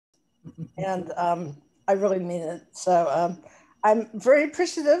And I really mean it. So I'm very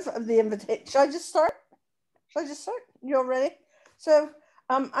appreciative of the invitation. Should I just start? Should I just start? You all ready? So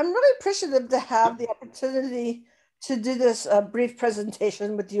I'm really appreciative to have the opportunity to do this brief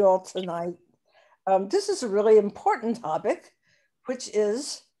presentation with you all tonight. This is a really important topic, which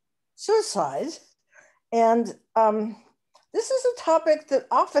is suicide. And this is a topic that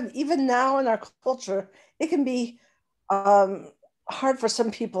often, even now in our culture, it can be um, hard for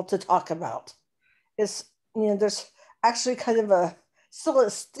some people to talk about. It's, there's actually kind of still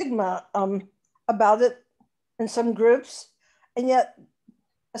a stigma about it in some groups. And yet,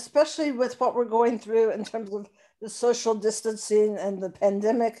 especially with what we're going through in terms of the social distancing and the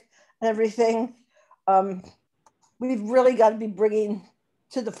pandemic and everything, um, we've really got to be bringing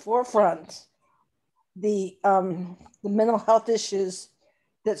to the forefront the mental health issues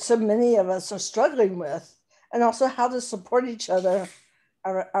that so many of us are struggling with, and also how to support each other,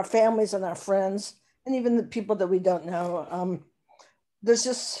 our families and our friends, and even the people that we don't know. There's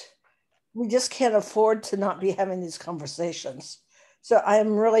just we just can't afford to not be having these conversations. So I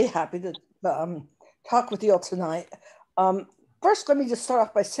am really happy to talk with you all tonight. Um, First, let me just start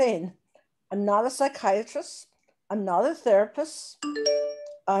off by saying I'm not a psychiatrist. I'm not a therapist.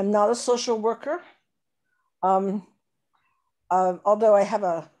 I'm not a social worker. Um, Although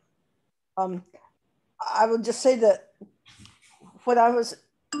um, I would just say that when I was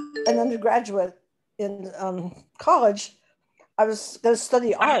an undergraduate in college, I was going to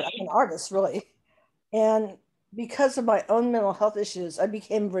study art. I'm an artist, really. And because of my own mental health issues, I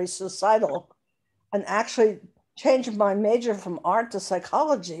became very suicidal and actually changed my major from art to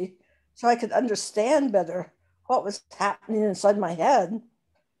psychology so I could understand better what was happening inside my head.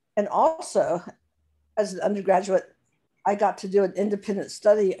 And also, as an undergraduate, I got to do an independent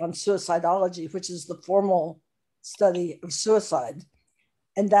study on suicidology, which is the formal study of suicide.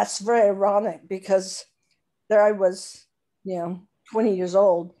 And that's very ironic because there I was, 20 years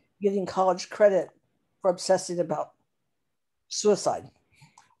old, getting college credit for obsessing about suicide.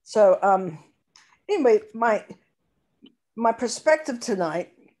 So anyway, my perspective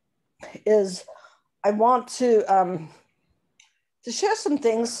tonight is I want to share some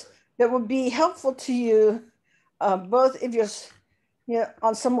things that would be helpful to you, both if you're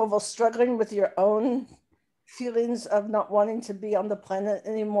on some level struggling with your own feelings of not wanting to be on the planet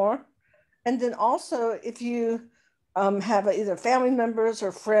anymore, and then also if you have either family members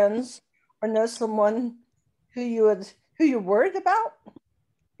or friends or know someone who you're worried about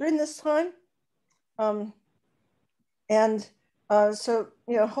during this time, um, and so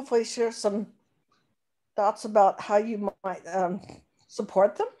hopefully share some thoughts about how you might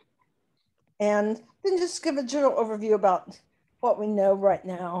support them, and then just give a general overview about what we know right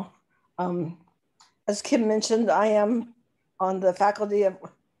now. Um, as Kim mentioned, I am on the faculty of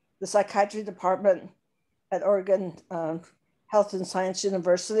the psychiatry department at Oregon Health and Science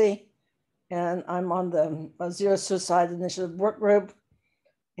University, and I'm on the Zero Suicide Initiative work group,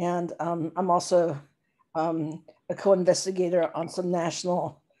 and I'm also a co-investigator on some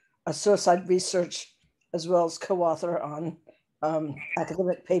national suicide research, as well as co-author on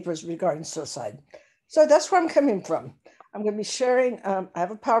academic papers regarding suicide. So that's where I'm coming from. I'm going to be sharing, I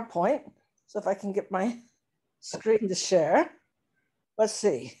have a PowerPoint, so if I can get my screen to share. Let's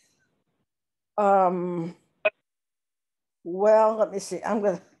see. Well, let me see. I'm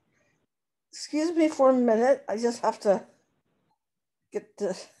going to, excuse me for a minute. I just have to get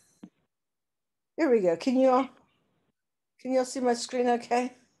the, here we go. Can you all see my screen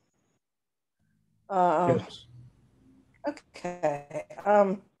okay? Yes. Okay.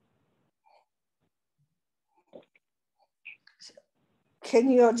 Can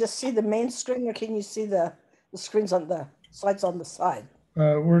you just see the main screen, or can you see the screens on the slides on the side?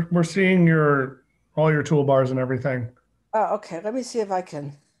 We're seeing all your toolbars and everything. Oh, okay. Let me see if I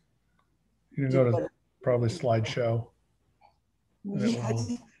can You can do go to it. probably slideshow. Yeah,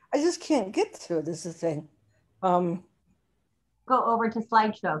 I just can't get to it. Is the thing. Go over to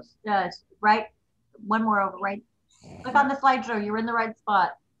slideshows. Right, one more over. Right, click on the slideshow. You're in the right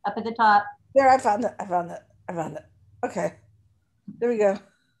spot. Up at the top. There, I found it. I found it. I found it. Okay, there we go.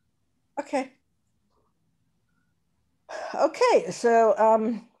 Okay. Okay. So,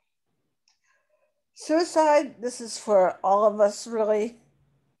 suicide. This is for all of us, really.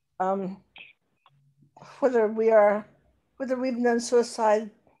 Um, whether we've known suicide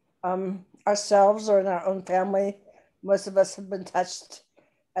ourselves or in our own family, most of us have been touched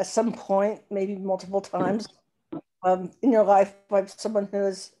at some point, maybe multiple times in your life by someone who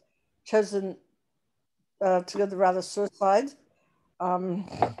has chosen to go the route of suicide.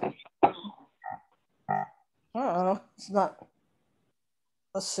 It's not.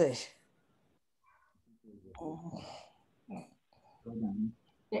 let's see.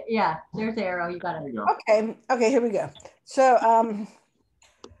 Yeah, there's the arrow. You got it. Okay, here we go. So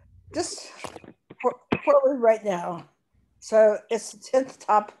just where we're right now. So it's the 10th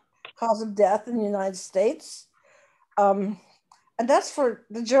top cause of death in the United States. And that's for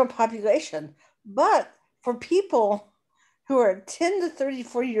the general population. But for people who are 10 to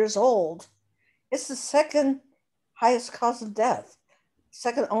 34 years old, it's the second highest cause of death,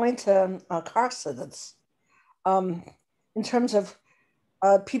 second only to car accidents. In terms of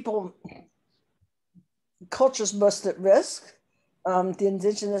people, cultures most at risk, the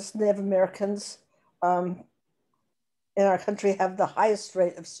indigenous Native Americans in our country have the highest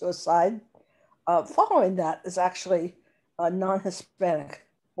rate of suicide. Following that is actually non-Hispanic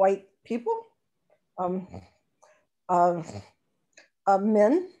white people. Men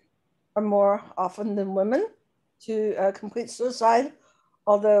are more often than women to complete suicide,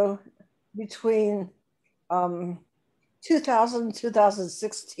 although between 2000 and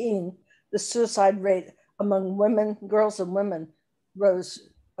 2016, the suicide rate among women, girls and women, rose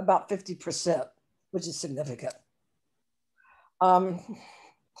about 50%, which is significant. One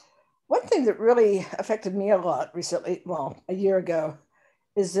thing that really affected me a lot recently, well, a year ago,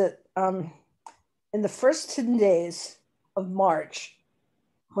 is that in the first 10 days of March,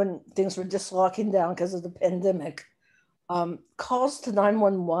 when things were just locking down because of the pandemic, calls to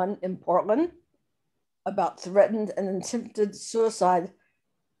 911 in Portland about threatened and attempted suicide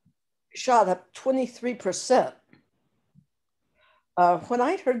shot up 23%. When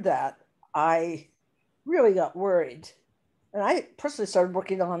I heard that, I really got worried. And I personally started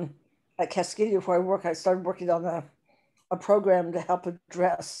working on, at Cascadia where I work, I started working on a program to help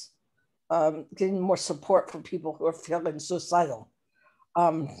address getting more support for people who are feeling suicidal.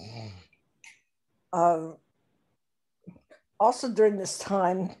 Also during this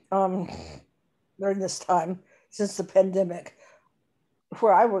time, since the pandemic,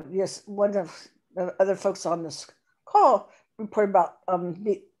 where I work, yes, one of the other folks on this call reported about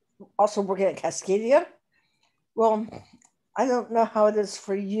also working at Cascadia. Well, I don't know how it is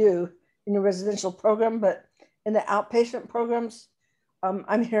for you in your residential program, but in the outpatient programs,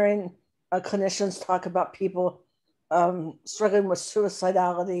 I'm hearing clinicians talk about people struggling with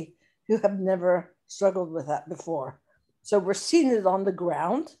suicidality who have never struggled with that before. So we're seeing it on the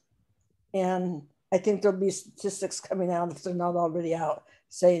ground. And I think there'll be statistics coming out, if they're not already out,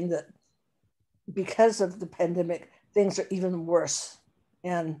 saying that because of the pandemic, things are even worse.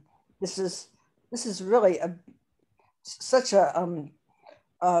 And this is really such a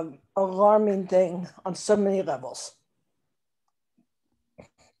alarming thing on so many levels.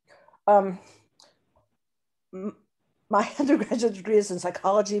 My undergraduate degree is in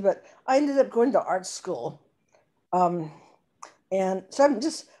psychology, but I ended up going to art school. And so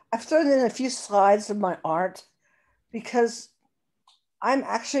I've thrown in a few slides of my art because I'm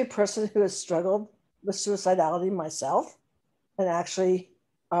actually a person who has struggled with suicidality myself and actually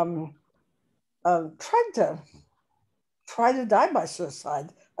tried to die by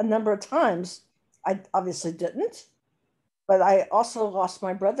suicide a number of times. I obviously didn't, but I also lost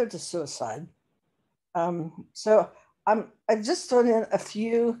my brother to suicide. So I've just thrown in a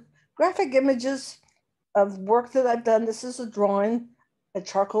few graphic images of work that I've done. This is a drawing, a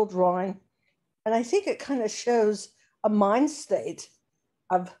charcoal drawing, and I think it kind of shows a mind state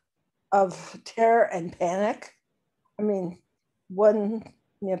of terror and panic. I mean, one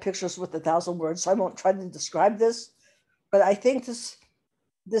picture's worth 1,000 words, so I won't try to describe this, but I think this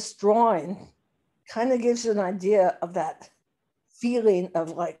drawing kind of gives you an idea of that feeling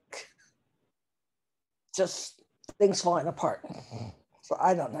of like just things falling apart. So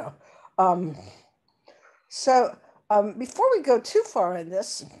I don't know. Before we go too far in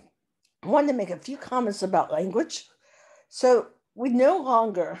this, I wanted to make a few comments about language. So we no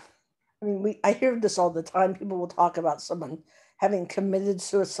longer, I hear this all the time. People will talk about someone having committed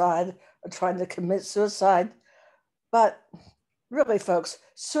suicide or trying to commit suicide. But really, folks,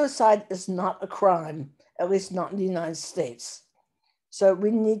 suicide is not a crime, at least not in the United States. So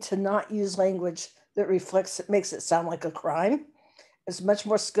we need to not use language that makes it sound like a crime. It's much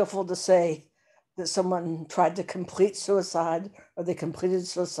more skillful to say that someone tried to complete suicide, or they completed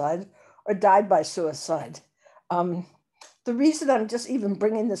suicide, or died by suicide. The reason I'm just even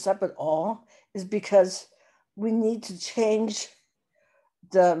bringing this up at all is because we need to change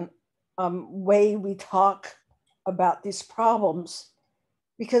the way we talk about these problems.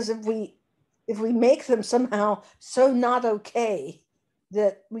 Because if we make them somehow so not okay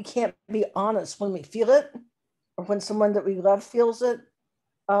that we can't be honest when we feel it, or when someone that we love feels it,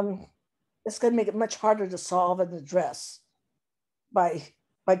 it's going to make it much harder to solve and address by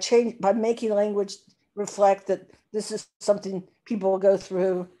by making language reflect that this is something people will go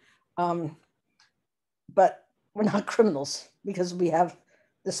through, but we're not criminals because we have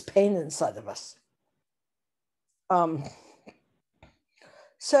this pain inside of us.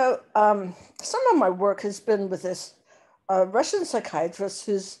 So some of my work has been with this Russian psychiatrist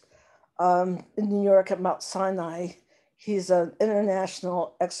who's in New York at Mount Sinai. He's an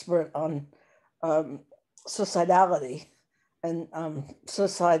international expert on suicidality and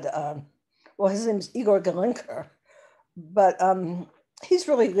suicide. Well, his name is Igor Galinker, but he's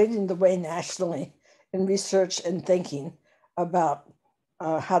really leading the way nationally in research and thinking about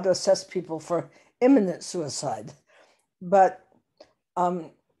how to assess people for imminent suicide. But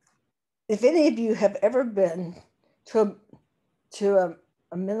if any of you have ever been to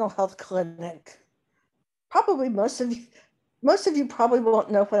a mental health clinic, probably most of you probably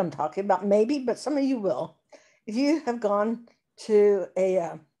won't know what I'm talking about, maybe, but some of you will. If you have gone to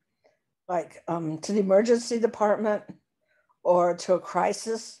a to the emergency department or to a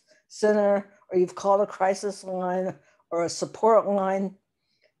crisis center, or you've called a crisis line or a support line,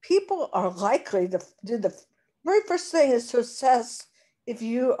 people are likely to do the very first thing is to assess if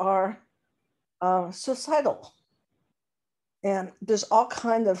you are suicidal. And there's all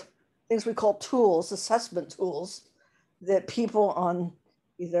kinds of things we call tools, assessment tools, that people on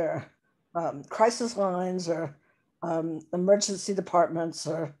either crisis lines or emergency departments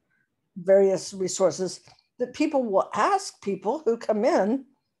or various resources that people will ask people who come in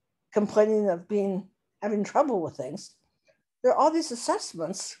complaining of having trouble with things. There are all these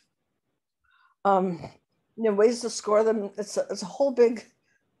assessments, ways to score them. It's a whole big,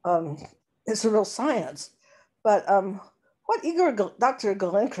 it's a real science. But what Dr.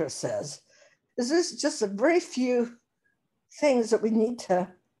 Galinker says is there's just a very few things that we need to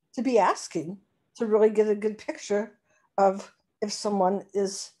be asking to really get a good picture of if someone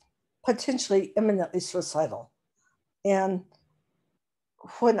is potentially imminently suicidal. And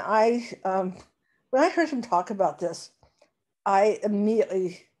when I heard him talk about this, I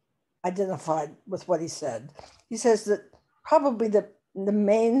immediately identified with what he said. He says that probably the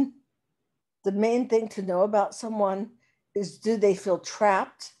main thing to know about someone is, do they feel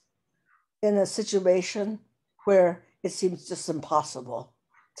trapped in a situation where it seems just impossible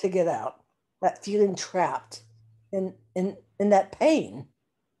to get out, that feeling trapped in that pain.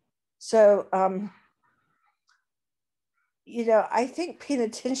 So, I think paying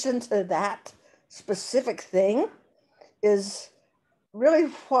attention to that specific thing is really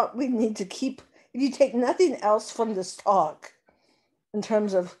what we need to keep. If you take nothing else from this talk in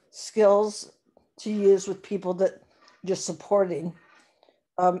terms of skills to use with people that you're supporting,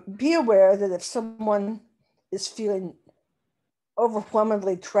 be aware that if someone is feeling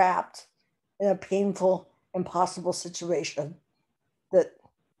overwhelmingly trapped in a painful, impossible situation, that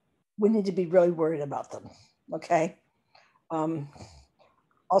we need to be really worried about them, okay?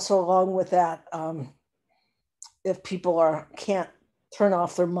 Also, along with that, if people can't turn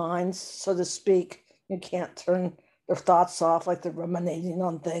off their minds, so to speak, you can't turn their thoughts off, like they're ruminating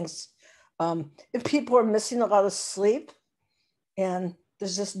on things. If people are missing a lot of sleep and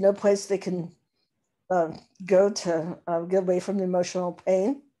there's just no place they can go to get away from the emotional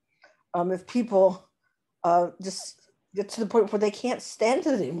pain, if people just get to the point where they can't stand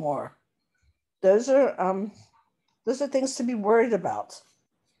it anymore, those are things to be worried about.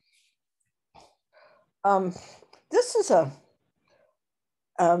 This is a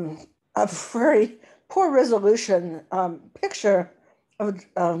very poor resolution picture of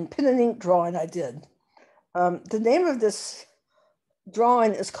a pen and ink drawing I did. The name of this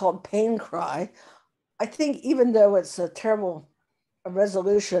drawing is called Pain Cry. I think even though it's a terrible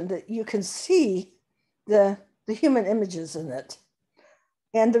resolution, that you can see the human images in it.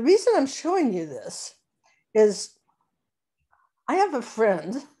 And the reason I'm showing you this is I have a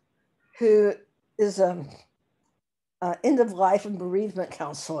friend who is an end of life and bereavement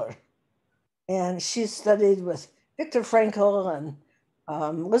counselor. And she's studied with Viktor Frankl and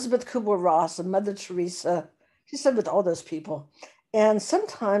Elizabeth Kubler-Ross and Mother Teresa. She studied with all those people. And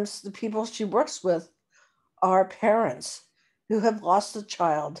sometimes the people she works with are parents who have lost a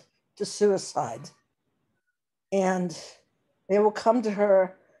child to suicide. And they will come to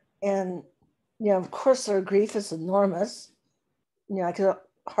her and, of course their grief is enormous. I could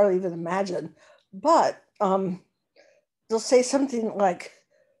hardly even imagine, but they'll say something like,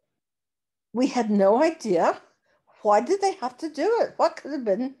 we had no idea. Why did they have to do it? What could have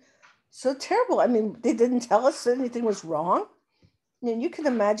been so terrible? I mean, they didn't tell us that anything was wrong. You can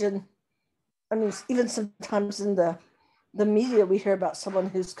imagine, I mean, even sometimes in the media, we hear about someone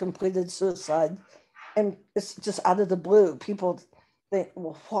who's completed suicide and it's just out of the blue. People think,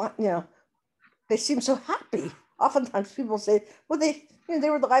 well, what, they seem so happy. Oftentimes people say, well, they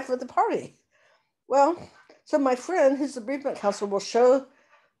were the life of the party. Well, so my friend, who's the bereavement counselor, will show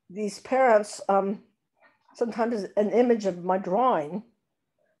these parents sometimes an image of my drawing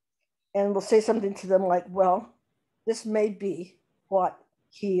and will say something to them like, well, this may be what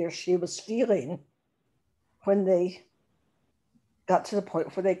he or she was feeling when they got to the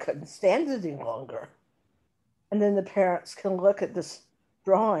point where they couldn't stand it any longer. And then the parents can look at this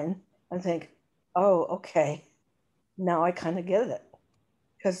drawing and think, oh, okay, now I kind of get it,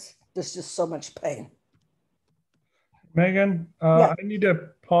 because there's just so much pain. Megan, Yeah. I need to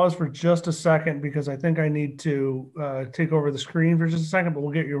pause for just a second because I think I need to take over the screen for just a second, but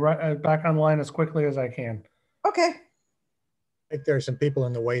we'll get you right back online as quickly as I can. Okay. I think there's some people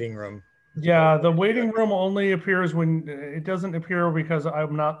in the waiting room. Yeah, the waiting room only appears when it doesn't appear because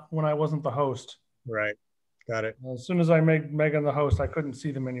when I wasn't the host. Right. Got it. As soon as I made Megan the host, I couldn't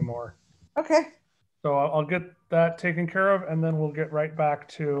see them anymore. Okay. So I'll get that taken care of, and then we'll get right back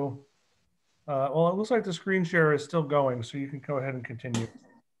to, well, it looks like the screen share is still going, so you can go ahead and continue.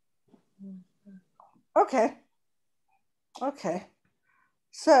 Okay. Okay.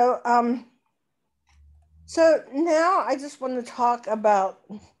 So, so now I just want to talk about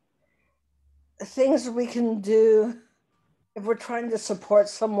things we can do if we're trying to support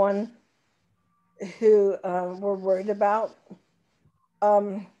someone who we're worried about.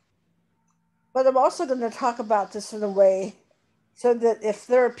 But I'm also going to talk about this in a way so that if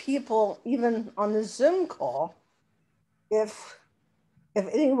there are people, even on the Zoom call, if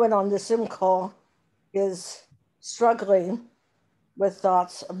anyone on the Zoom call is struggling with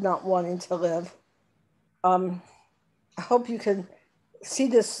thoughts of not wanting to live, I hope you can see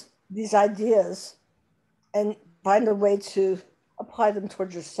these ideas and find a way to apply them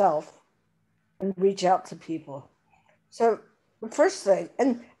towards yourself and reach out to people. So the first thing,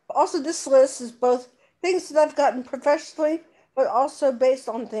 and also this list is both things that I've gotten professionally, but also based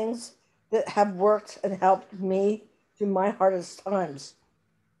on things that have worked and helped me through my hardest times.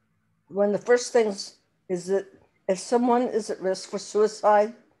 One of the first things is that if someone is at risk for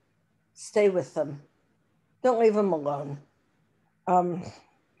suicide, stay with them. Don't leave them alone.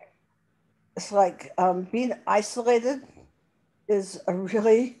 It's like being isolated is a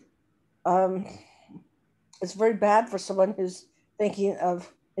really, it's very bad for someone who's thinking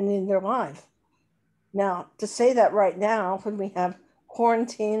of ending their life. Now, to say that right now, when we have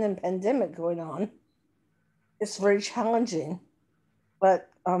quarantine and pandemic going on, it's very challenging. But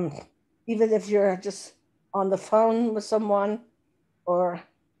even if you're just on the phone with someone, or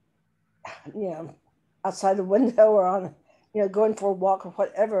outside the window, or on going for a walk or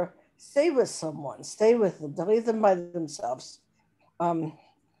whatever, stay with someone, stay with them, don't leave them by themselves.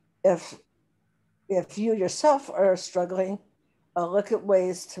 If you yourself are struggling, look at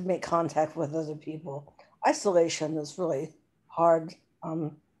ways to make contact with other people. Isolation is really hard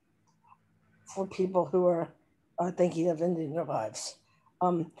for people who are thinking of ending their lives.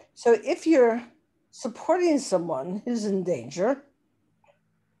 So if you're supporting someone who's in danger,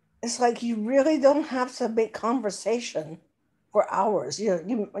 it's like you really don't have to make conversation for hours.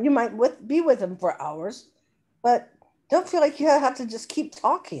 You might be with them for hours, but don't feel like you have to just keep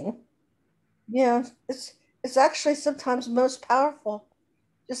talking. It's actually sometimes most powerful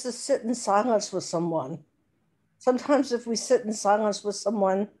just to sit in silence with someone. Sometimes if we sit in silence with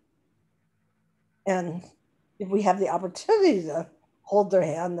someone, and if we have the opportunity to hold their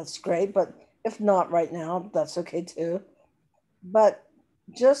hand, that's great. But if not right now, that's okay too. But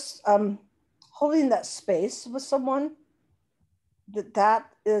just holding that space with someone, that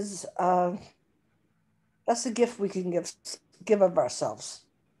is that's a gift we can give of ourselves.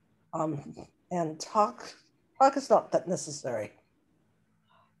 And talk is not that necessary.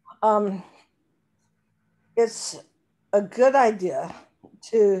 It's a good idea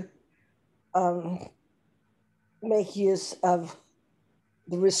to make use of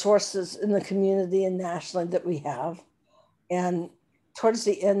the resources in the community and nationally that we have. And towards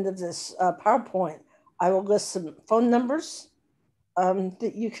the end of this PowerPoint, I will list some phone numbers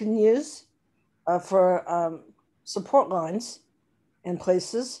that you can use for support lines and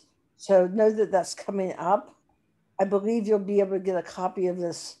places. So know that that's coming up. I believe you'll be able to get a copy of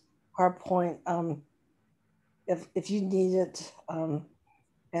this PowerPoint if you need it.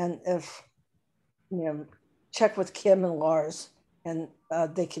 And if, check with Kim and Lars, and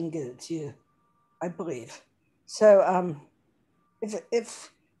they can get it to you, I believe. So if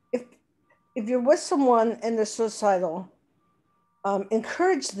you're with someone and they're suicidal,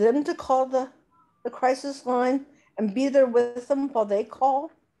 encourage them to call the crisis line and be there with them while they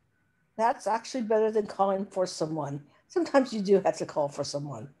call. That's actually better than calling for someone. sometimes you do have to call for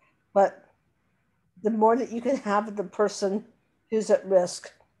someone, but the more that you can have the person who's at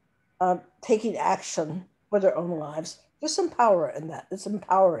risk taking action for their own lives, there's some power in that. It's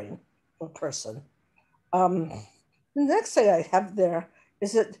empowering for a person. The next thing I have there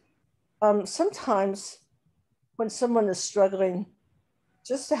is that sometimes when someone is struggling,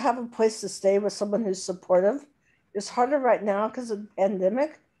 just to have a place to stay with someone who's supportive is harder right now because of the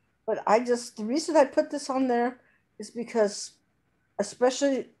pandemic. But the reason I put this on there is because,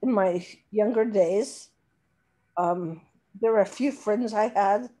 especially in my younger days, there were a few friends I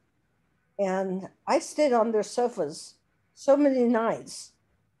had, and I stayed on their sofas so many nights.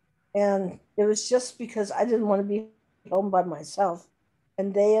 And it was just because I didn't want to be home by myself.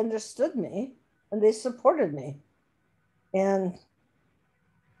 And they understood me and they supported me. And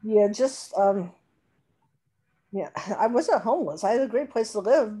yeah, I wasn't homeless. I had a great place to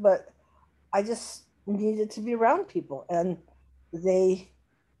live, but I just needed to be around people. And they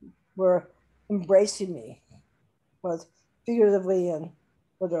were embracing me, both figuratively and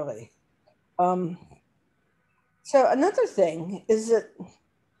literally. So another thing is that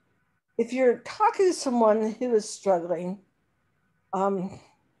if you're talking to someone who is struggling,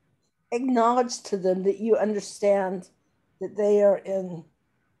 acknowledge to them that you understand that they are in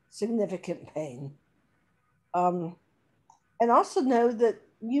significant pain. And also know that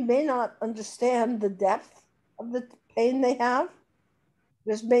you may not understand the depth of the pain they have.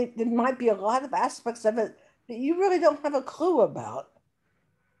 There might be a lot of aspects of it that you really don't have a clue about.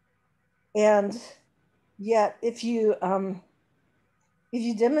 And yet, if you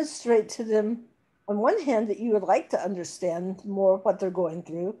demonstrate to them, on one hand, that you would like to understand more what they're going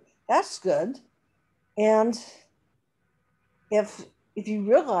through, that's good. And if you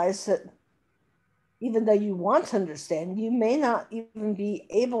realize that even though you want to understand, you may not even be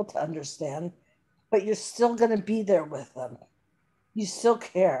able to understand, but you're still going to be there with them. You still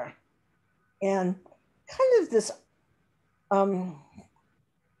care. And kind of this, the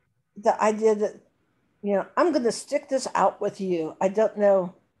idea that, I'm going to stick this out with you. I don't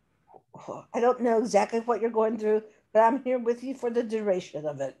know exactly what you're going through, but I'm here with you for the duration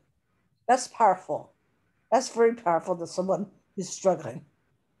of it. That's powerful. That's very powerful to someone who's struggling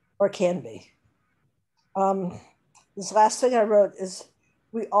or can be. This last thing I wrote is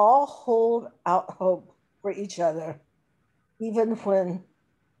we all hold out hope for each other, even when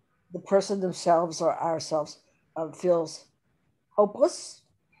the person themselves or ourselves feels hopeless.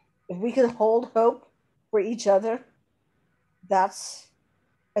 If we can hold hope for each other, that's,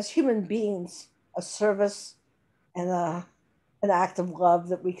 as human beings, a service and an act of love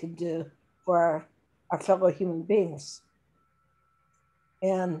that we can do for our fellow human beings.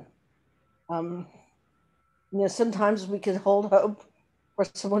 And sometimes we can hold hope for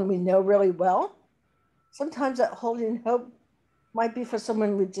someone we know really well. Sometimes that holding hope might be for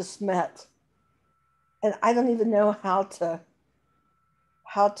someone we just met. And I don't even know how to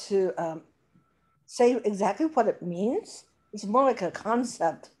say exactly what it means. It's more like a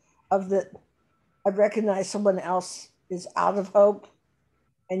concept of that I recognize someone else is out of hope,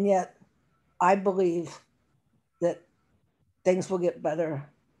 and yet I believe that things will get better,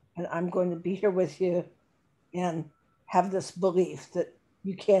 and I'm going to be here with you and have this belief that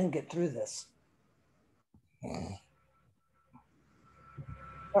you can get through this.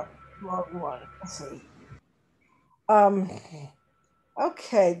 Wrong one. Let's see.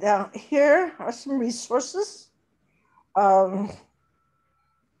 Okay, now here are some resources.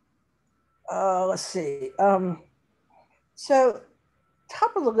 Let's see. So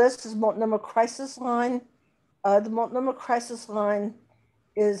top of the list is Multnomah Crisis Line. The Multnomah Crisis Line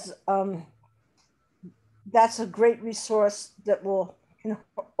is, that's a great resource that can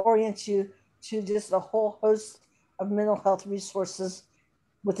orient you to just a whole host of mental health resources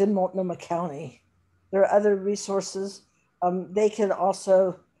within Multnomah County. There are other resources. They can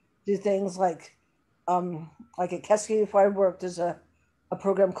also do things like at Cascade where I work, there's a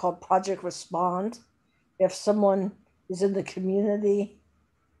program called Project Respond. If someone is in the community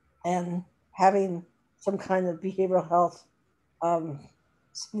and having some kind of behavioral health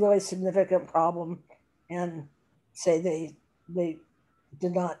really significant problem, and say they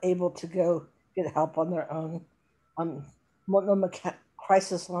did not able to go get help on their own, Multnomah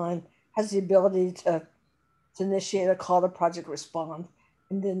Crisis Line has the ability to initiate a call to Project Respond,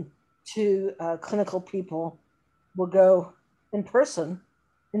 and then two clinical people will go in person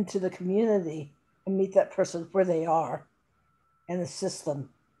into the community and meet that person where they are and assist them.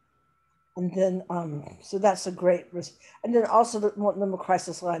 And then, so that's a great risk. And then also the Multnomah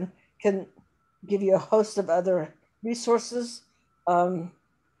Crisis Line can give you a host of other resources,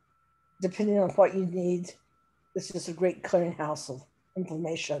 depending on what you need. this is a great clearinghouse of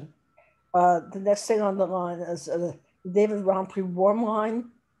information. The next thing on the line is the David Romprey Warm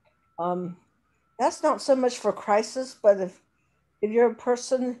Line. That's not so much for crisis, but if you're a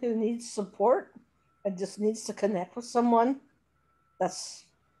person who needs support and just needs to connect with someone, that's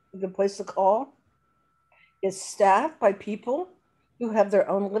a good place to call. It's staffed by people who have their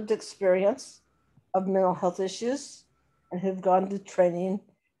own lived experience of mental health issues and who've gone to training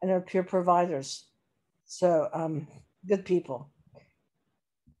and are peer providers. So good people.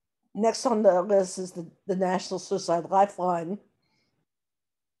 Next on the list is the National Suicide Lifeline.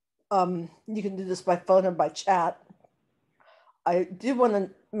 You can do this by phone or by chat. I do want to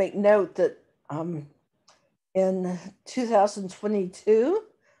make note that in 2022,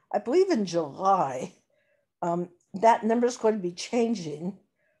 I believe in July, that number is going to be changing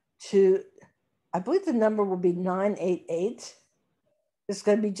to, I believe the number will be 988. It's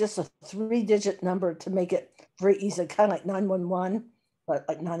going to be just a 3-digit number to make it very easy, kind of like 911, but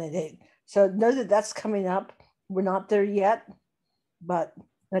like 988. So know that that's coming up. We're not there yet, but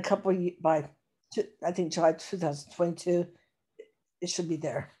in a couple of years, by I think July 2022, it should be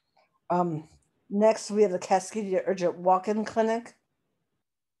there. Next, we have the Cascadia Urgent Walk-In Clinic.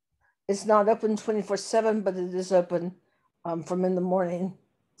 It's not open 24/7, but it is open from in the morning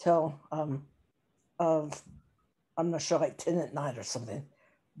till I'm not sure, like 10 at night or something.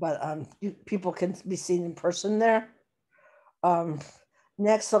 But people can be seen in person there.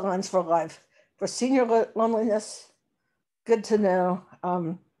 Next, the Lines for Life. For senior loneliness, good to know.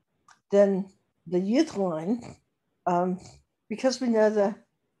 Then the youth line, because we know the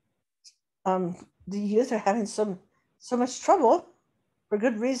youth are having so much trouble for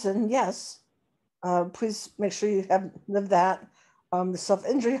good reason. Yes, please make sure you have that. The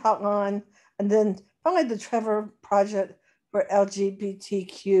self-injury hotline, and then finally the Trevor Project for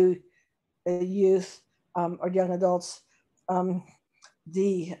LGBTQ youth or young adults.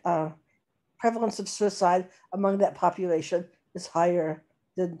 The prevalence of suicide among that population is higher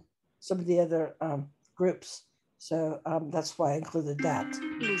than some of the other groups. So that's why I included that.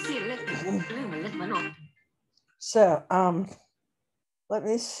 So let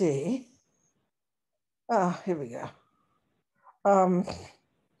me see. Oh, here we go.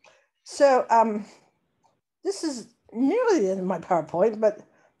 This is nearly in my PowerPoint, but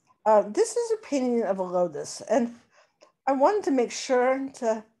this is a painting of a lotus, and I wanted to make sure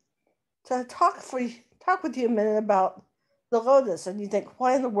to talk with you a minute about the lotus. And you think,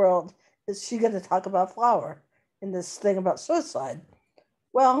 why in the world is she going to talk about flower in this thing about suicide?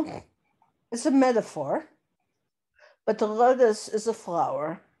 Well, it's a metaphor, but the lotus is a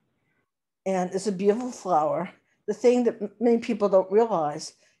flower, and it's a beautiful flower. The thing that many people don't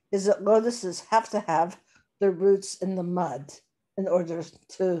realize is that lotuses have to have their roots in the mud in order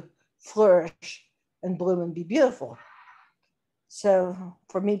to flourish and bloom and be beautiful. So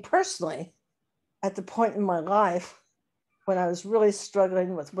for me personally, at the point in my life when I was really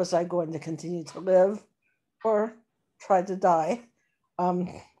struggling with, was I going to continue to live or try to die?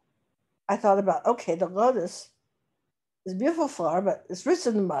 I thought about, okay, the lotus is a beautiful flower, but it's roots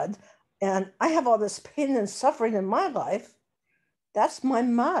in the mud. And I have all this pain and suffering in my life. That's my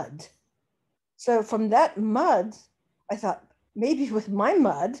mud. So from that mud, I thought, maybe with my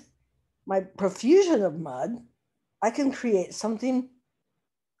mud, my profusion of mud, I can create something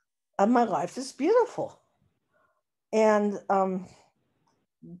of my life that's beautiful. And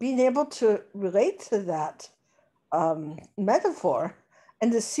being able to relate to that metaphor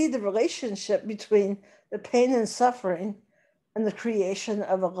and to see the relationship between the pain and suffering and the creation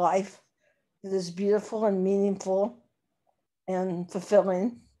of a life that is beautiful and meaningful and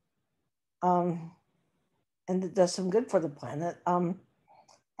fulfilling, and that does some good for the planet.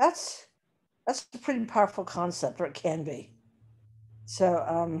 That's a pretty powerful concept, or it can be.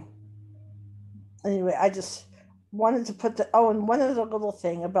 So anyway, I just wanted to put and one other little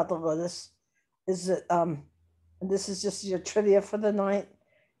thing about the lotus is that, and this is just your trivia for the night,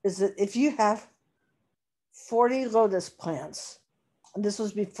 is that if you have 40 lotus plants, and this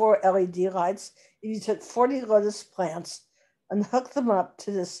was before LED lights, if you took 40 lotus plants and hooked them up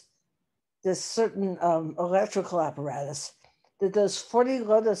to this certain electrical apparatus, that those 40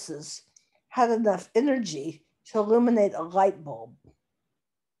 lotuses had enough energy to illuminate a light bulb.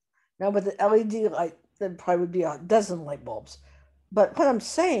 Now with the LED light, there probably would be a dozen light bulbs. But what I'm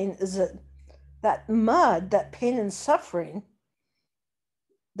saying is that mud, that pain and suffering,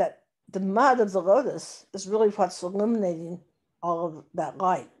 that the mud of the lotus is really what's illuminating all of that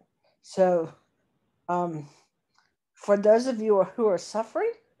light. So for those of you who are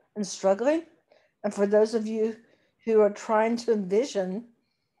suffering and struggling, and for those of you who are trying to envision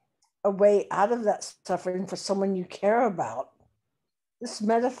a way out of that suffering for someone you care about, this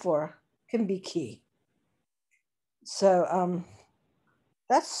metaphor can be key. So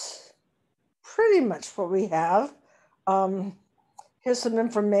that's pretty much what we have. Here's some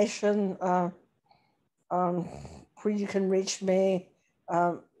information where you can reach me.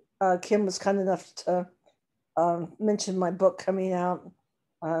 Kim was kind enough to mention my book coming out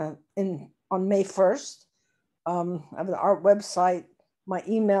on May 1st. I have an art website, my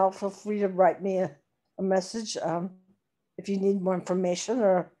email. Feel free to write me a message if you need more information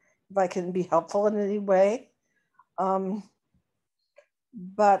or if I can be helpful in any way. But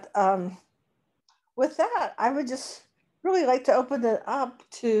with that, I would just really like to open it up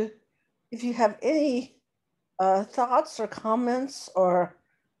to if you have any thoughts or comments or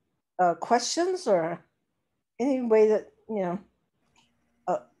questions or any way that,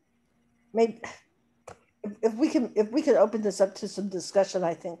 maybe if we can open this up to some discussion,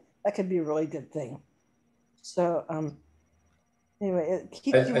 I think that could be a really good thing. So anyway,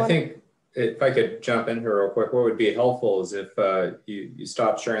 I think if I could jump in here real quick, what would be helpful is if you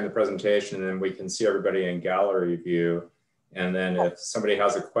stop sharing the presentation and we can see everybody in gallery view. And then if somebody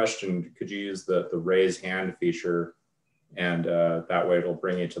has a question, could you use the raise hand feature? And that way it'll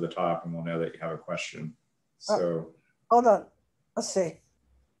bring you to the top and we'll know that you have a question. So hold on, let's see.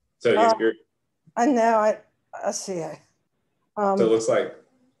 So you're I know, I see. So it looks like,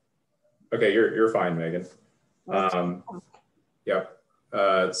 okay, you're fine, Megan. Yeah.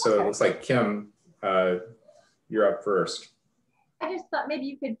 So it looks like Kim, you're up first. I just thought maybe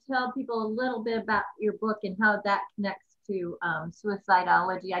you could tell people a little bit about your book and how that connects to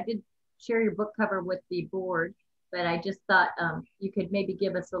suicidology. I did share your book cover with the board, but I just thought you could maybe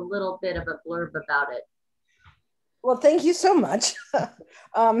give us a little bit of a blurb about it. Well, thank you so much.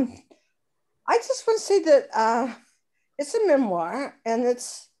 I just want to say that it's a memoir, and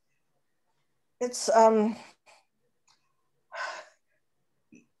it's with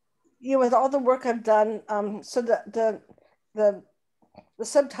all the work I've done. So the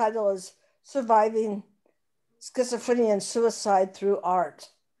subtitle is Surviving Schizophrenia and Suicide Through Art.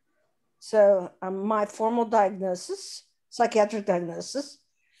 So my formal diagnosis, psychiatric diagnosis,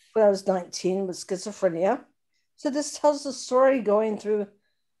 when I was 19 with schizophrenia. So this tells the story going through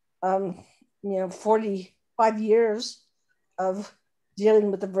 45 years of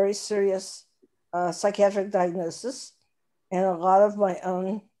dealing with a very serious psychiatric diagnosis and a lot of my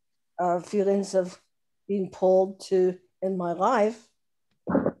own feelings of being pulled to in my life.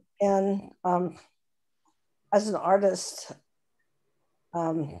 And as an artist,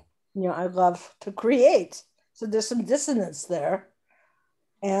 I love to create. So there's some dissonance there.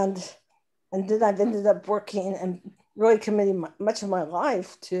 And then I've ended up working and really committing much of my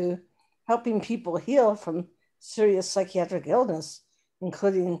life to helping people heal from serious psychiatric illness,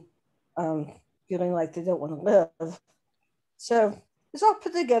 including feeling like they don't want to live. So it's all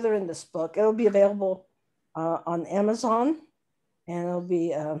put together in this book. It'll be available on Amazon, and it'll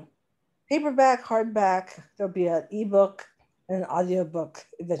be paperback, hardback. There'll be an ebook and an audiobook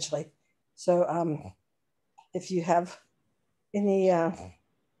eventually. So if you have any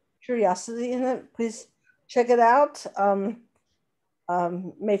curiosity in it, please check it out.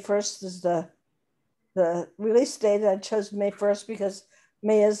 May 1st is the release date. I chose May 1st because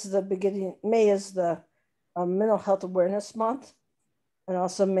May is the Mental Health Awareness Month. And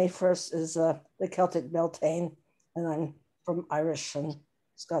also May 1st is the Celtic Beltane, and I'm from Irish and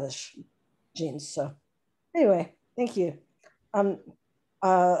Scottish genes. So anyway, thank you.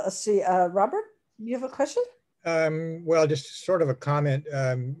 Let's see, Robert, you have a question? Well, just sort of a comment.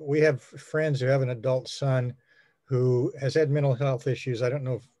 We have friends who have an adult son who has had mental health issues. I don't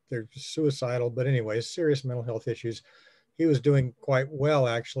know if they're suicidal, but anyways, serious mental health issues. He was doing quite well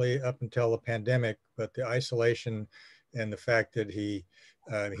actually up until the pandemic, but the isolation and the fact that he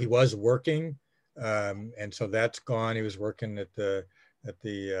was working, and so that's gone. He was working at the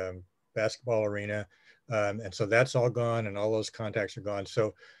basketball arena, and so that's all gone, and all those contacts are gone.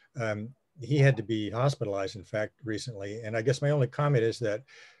 So he had to be hospitalized, in fact, recently. And I guess my only comment is that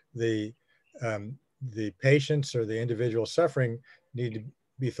the patients or the individual suffering need to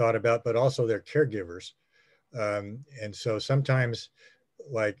be thought about, but also their caregivers. And so sometimes,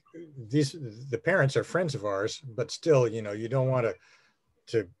 like the parents are friends of ours, but still, you don't want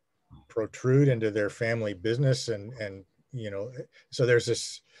to protrude into their family business, and so there's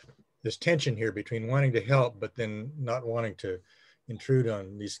this tension here between wanting to help, but then not wanting to intrude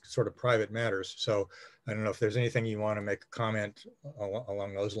on these sort of private matters. So I don't know if there's anything you want to make a comment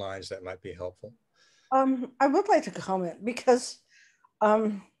along those lines that might be helpful. I would like to comment because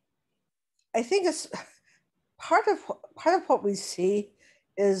I think it's part of what we see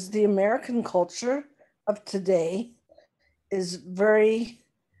is the American culture of today is very,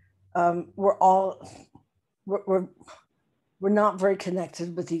 we're all, we're not very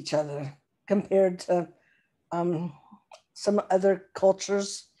connected with each other compared to some other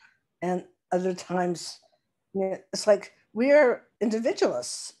cultures and other times. You know, it's like we are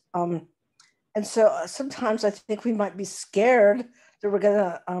individualists. And so sometimes I think we might be scared that we're going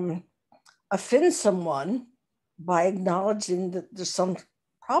to offend someone by acknowledging that there's some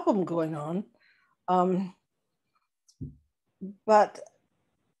problem going on. But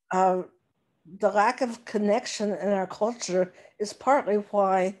the lack of connection in our culture is partly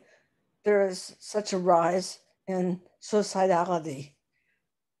why there is such a rise in suicidality.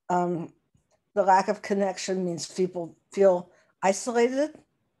 The lack of connection means people feel isolated.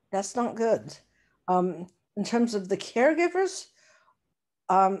 That's not good. In terms of the caregivers,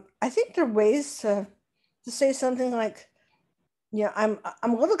 I think there are ways to say something like, yeah, I'm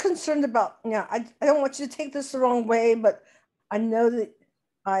a little concerned about, I don't want you to take this the wrong way, but I know that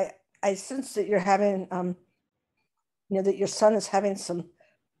I sense that you're having, that your son is having some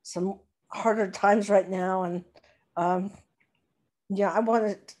harder times right now. And I want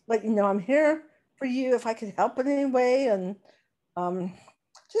to let you know I'm here for you if I can help in any way. And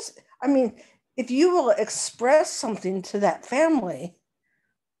if you will express something to that family,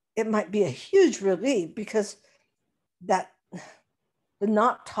 it might be a huge relief, because that the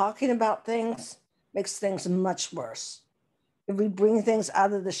not talking about things makes things much worse. If we bring things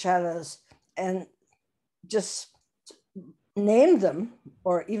out of the shadows and just name them,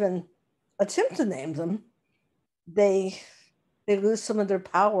 or even attempt to name them, they lose some of their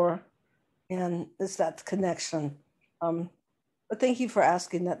power, and it's that connection. But thank you for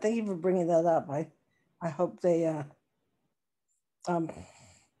asking that. Thank you for bringing that up. I hope they,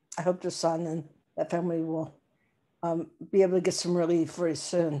 I hope their son and that family will be able to get some relief very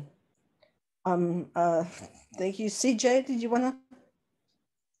soon. Thank you. CJ, did you want to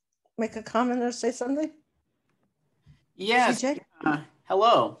make a comment or say something? Yes. CJ?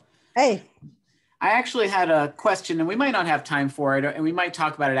 Hello. Hey. I actually had a question, and we might not have time for it, and we might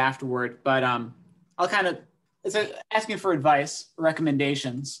talk about it afterward, but I'll kind of, it's asking for advice,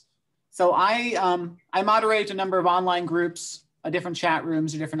 recommendations. So I moderate a number of online groups, different chat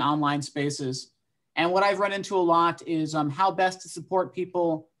rooms, or different online spaces. And what I've run into a lot is how best to support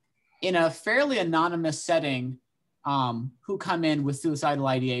people in a fairly anonymous setting who come in with suicidal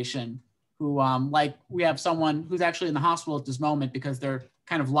ideation, who like we have someone who's actually in the hospital at this moment because they're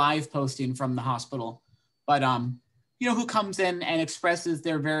kind of live posting from the hospital, but who comes in and expresses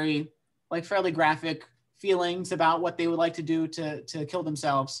their very fairly graphic feelings about what they would like to do to kill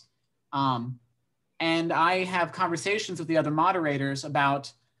themselves. And I have conversations with the other moderators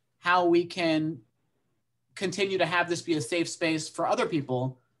about how we can continue to have this be a safe space for other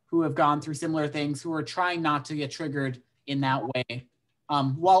people who have gone through similar things, who are trying not to get triggered in that way,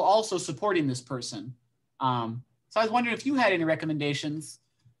 while also supporting this person. So I was wondering if you had any recommendations.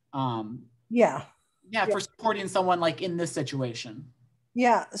 Yeah, for supporting someone like in this situation.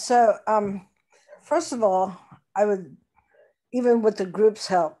 Yeah. So first of all, I would, even with the group's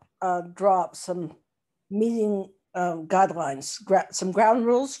help, draw up some meeting guidelines, some ground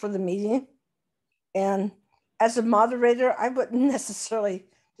rules for the meeting. And as a moderator, I wouldn't necessarily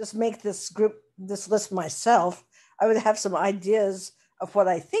just make this list myself. I would have some ideas of what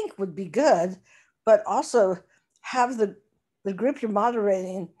I think would be good, but also have the group you're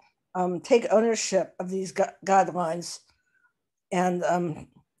moderating take ownership of these guidelines and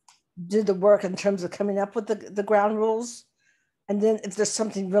do the work in terms of coming up with the ground rules. And then if there's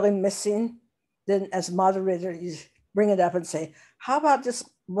something really missing, then as moderator, you bring it up and say, how about this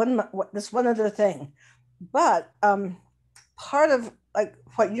one other thing? But part of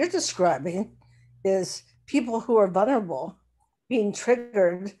what you're describing is people who are vulnerable being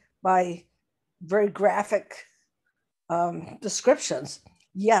triggered by very graphic descriptions.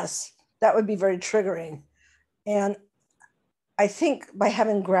 Yes, that would be very triggering. And I think by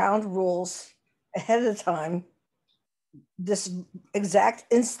having ground rules ahead of time, this exact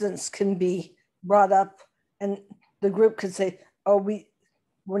instance can be brought up, and the group could say, "Oh, we're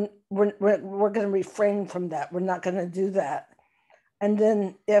going to refrain from that. We're not going to do that." And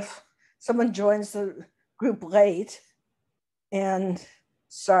then if someone joins the group late and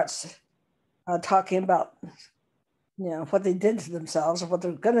starts talking about what they did to themselves or what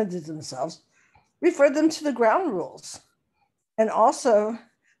they're going to do to themselves, refer them to the ground rules. And also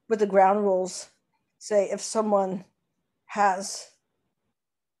with the ground rules, say if someone has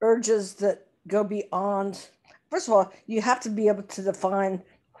urges that go beyond, first of all, you have to be able to define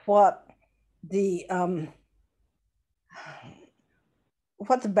what the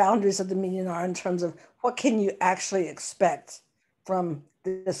what the boundaries of the meeting are in terms of what can you actually expect from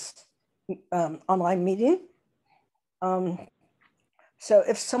this online meeting. So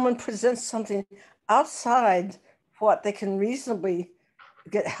if someone presents something outside what they can reasonably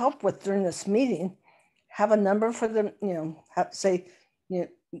get help with during this meeting, have a number for them, say, you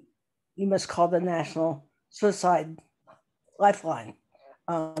must call the National Suicide Lifeline.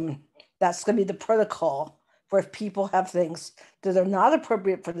 That's going to be the protocol for if people have things that are not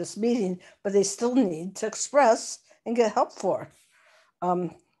appropriate for this meeting, but they still need to express and get help for.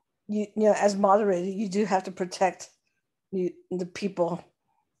 As moderator, you do have to protect the people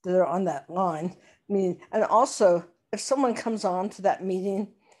that are on that line. And also, if someone comes on to that meeting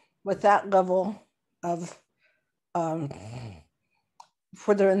with that level of,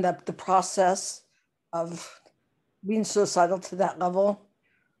 where they're in the process of being suicidal to that level,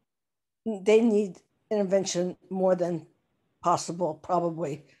 they need intervention more than possible,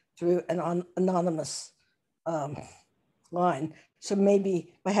 probably through an anonymous line. So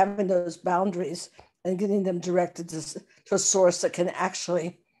maybe by having those boundaries and getting them directed to a source that can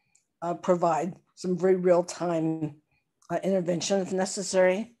actually provide some very real-time intervention if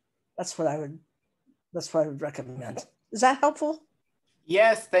necessary. That's what I would recommend. Is that helpful?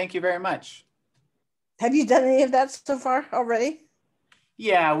 Yes, thank you very much. Have you done any of that so far already?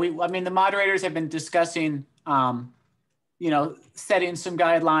 Yeah, the moderators have been discussing, setting some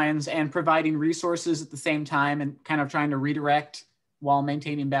guidelines and providing resources at the same time and kind of trying to redirect while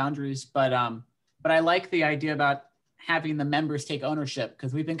maintaining boundaries. But I like the idea about having the members take ownership,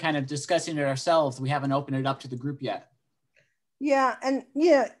 because we've been kind of discussing it ourselves. We haven't opened it up to the group yet. Yeah, and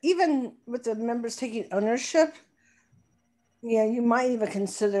even with the members taking ownership, you might even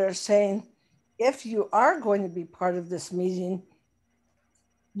consider saying, if you are going to be part of this meeting,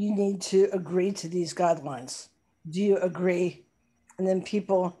 you need to agree to these guidelines. Do you agree? And then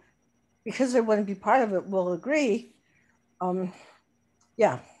people, because they want to be part of it, will agree.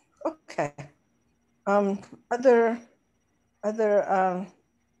 Yeah, okay. Other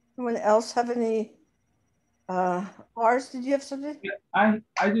anyone else have any? Lars, did you have something? Yeah,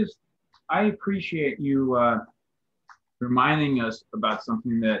 I appreciate you reminding us about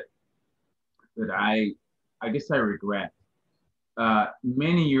something that I guess I regret.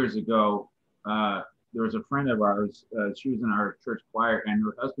 Many years ago, there was a friend of ours. She was in our church choir, and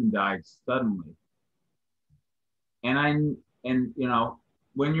her husband died suddenly. And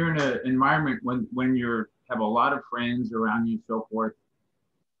when you're in an environment when you have a lot of friends around you, so forth,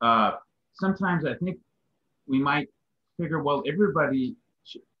 sometimes I think we might figure, well, everybody,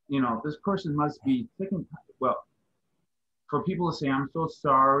 this person must be sick and well. For people to say, "I'm so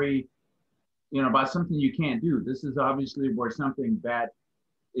sorry," about something you can't do. This is obviously where something bad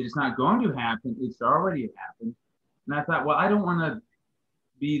is not going to happen. It's already happened. And I thought, well, I don't want to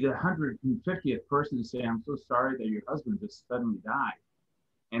be the 150th person to say, "I'm so sorry that your husband just suddenly died."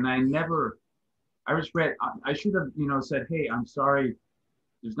 And I regret, I should have, said, "Hey, I'm sorry.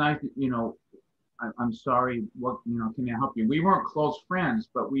 There's not, I'm sorry. What, can I help you?" We weren't close friends,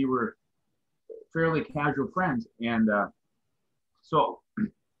 but we were fairly casual friends. And so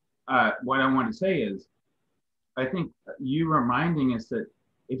what I want to say is, I think you reminding us that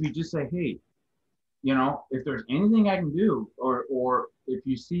if you just say, "Hey, if there's anything I can do," or if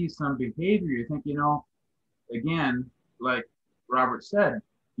you see some behavior, you think, again, like Robert said,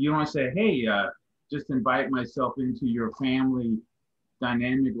 you don't want to say, "Hey, just invite myself into your family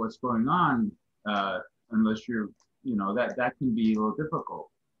dynamic, what's going on," unless you're, that can be a little difficult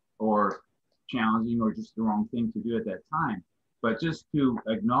or challenging or just the wrong thing to do at that time. But just to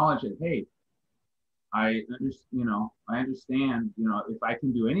acknowledge that, hey, I understand, if I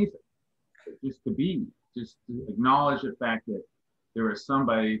can do anything, just to acknowledge the fact that there is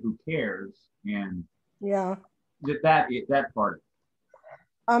somebody who cares, and that part.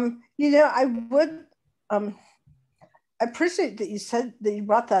 I would I appreciate that you said that you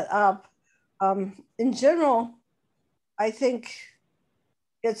brought that up. In general, I think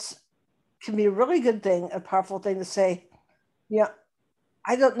can be a really good thing, a powerful thing to say,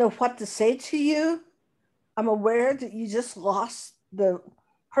 I don't know what to say to you. I'm aware that you just lost the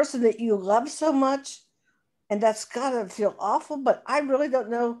person that you love so much, and that's gotta feel awful, but I really don't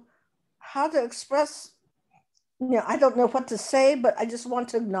know how to express, I don't know what to say, but I just want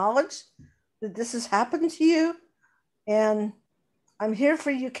to acknowledge that this has happened to you, and I'm here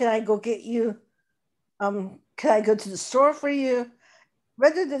for you. Can I go get you? Can I go to the store for you?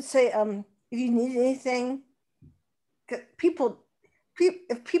 Rather than say, if you need anything, if people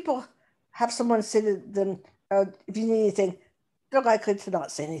have someone say to them, if you need anything, they're likely to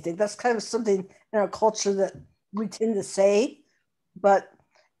not say anything. That's kind of something in our culture that we tend to say. but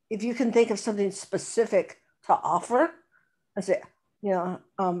if you can think of something specific to offer and say, you know,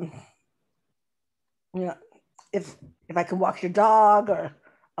 you know, if I can walk your dog, or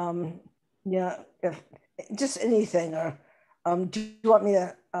you know, if just anything, or do you want me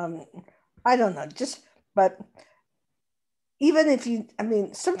to I don't know, just, but even if you, I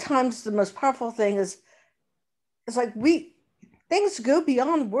mean, sometimes the most powerful thing is like things go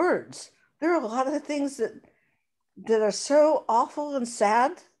beyond words. There are a lot of things that are so awful and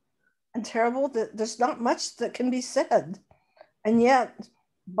sad and terrible that there's not much that can be said. And yet,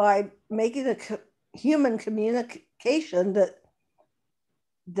 by making a human communication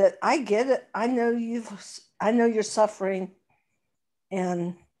that I get it, I know you're suffering,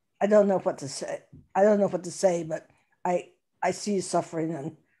 and I don't know what to say. I don't know what to say, but I see you suffering,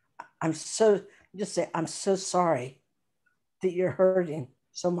 and I'm so, just say, I'm so sorry that you're hurting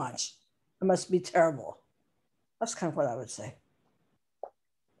so much. It must be terrible. That's kind of what I would say.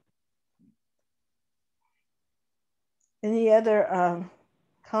 Any other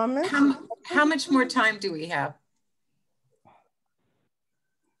comments? How much more time do we have?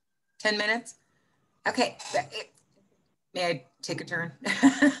 10 minutes? Okay. May I take a turn?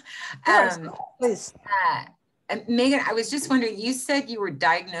 Please. Megan, I was just wondering, you said you were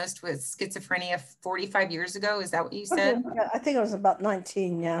diagnosed with schizophrenia 45 years ago. Is that what you said? I think I was about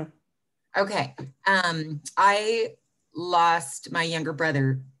 19, yeah. Okay. I lost my younger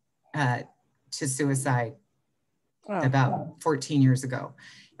brother to suicide about 14 years ago.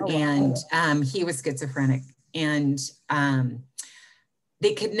 Oh, wow. And he was schizophrenic, and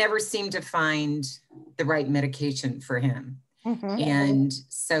they could never seem to find the right medication for him. And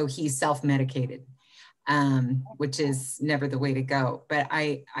so he self-medicated, which is never the way to go. But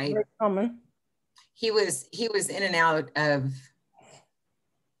very common. He was in and out of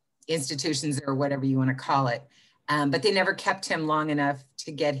institutions, or whatever you want to call it. But they never kept him long enough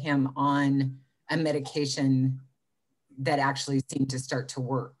to get him on a medication that actually seemed to start to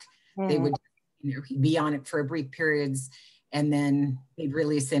work. They would, he'd be on it for brief periods, and then they'd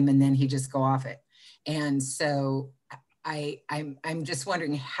release him, and then he'd just go off it. And so I'm just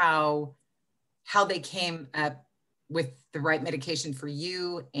wondering how they came up with the right medication for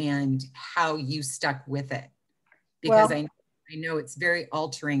you, and how you stuck with it. Because I know it's very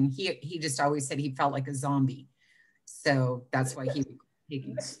altering. He just always said he felt like a zombie. So that's why he was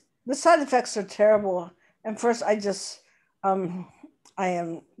taking it. The side effects are terrible. And first, I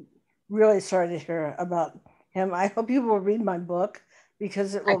am really sorry to hear about him. I hope you will read my book,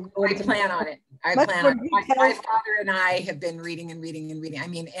 because it will go into. I plan on it. I plan on it. My father and I have been reading and reading and reading. I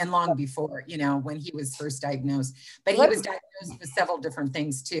mean, and long before, when he was first diagnosed. But he was diagnosed with several different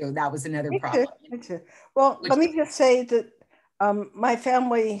things too. That was another problem. Me too. Well, let me just say that my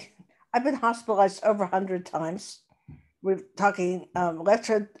family, I've been hospitalized over 100 times. We're talking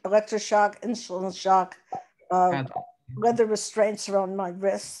electroshock, insulin shock, leather restraints around my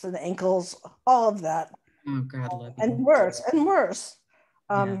wrists and ankles, all of that. Oh God, love you. And worse.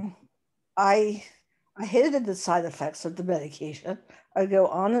 I hated the side effects of the medication. I go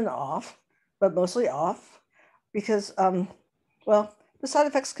on and off, but mostly off, because the side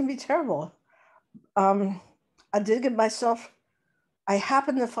effects can be terrible. I did get myself, I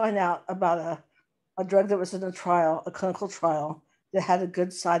happened to find out about a drug that was in a trial, a clinical trial, that had a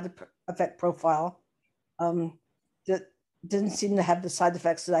good side effect profile, that didn't seem to have the side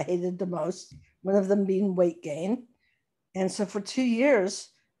effects that I hated the most, one of them being weight gain. And so for 2 years,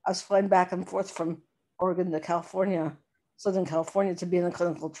 I was flying back and forth from Oregon to California, Southern California, to be in a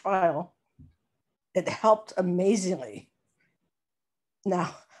clinical trial. It helped amazingly.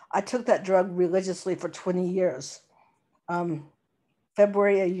 Now, I took that drug religiously for 20 years.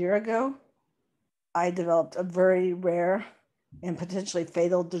 February a year ago, I developed a very rare and potentially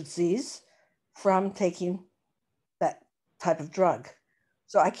fatal disease from taking that type of drug.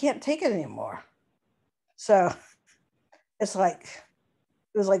 So I can't take it anymore. So it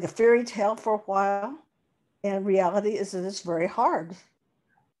was like a fairy tale for a while, and reality is that it's very hard.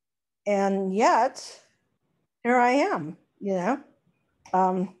 And yet, here I am,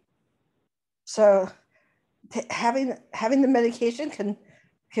 So having the medication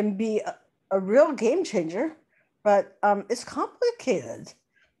can be a real game changer, but it's complicated.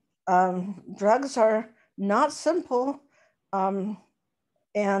 Drugs are not simple, and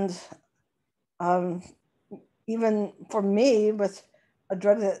even for me, with a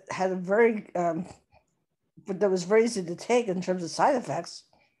drug that had that was very easy to take in terms of side effects,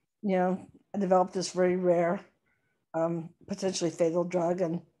 I developed this very rare, potentially fatal drug,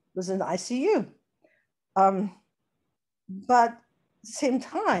 and was in the ICU. But at the same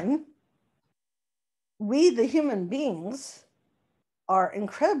time, we, the human beings, are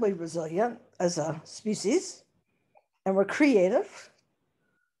incredibly resilient as a species, and we're creative.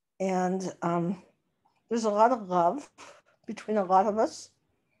 And there's a lot of love between a lot of us.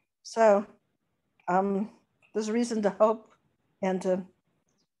 So there's a reason to hope and to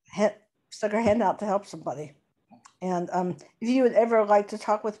stick our hand out to help somebody. And if you would ever like to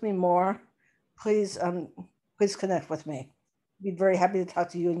talk with me more, please connect with me. I'd be very happy to talk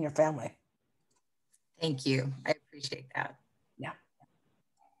to you and your family. Thank you. I appreciate that. Yeah.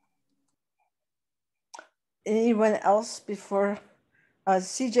 Anyone else before?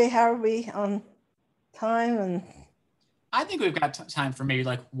 CJ, how are we on time? And I think we've got time for maybe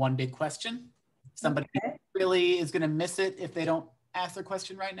like one big question. Somebody really is going to miss it if they don't ask their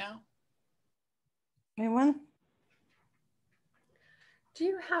question right now. Anyone? Do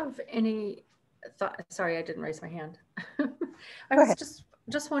you have any thought? Sorry, I didn't raise my hand. I was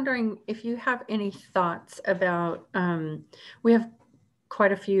just wondering if you have any thoughts about, we have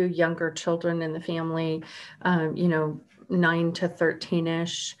quite a few younger children in the family, you know, 9 to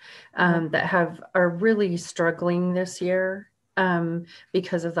 13-ish, that are really struggling this year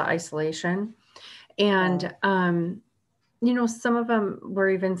because of the isolation. And, you know, some of them we're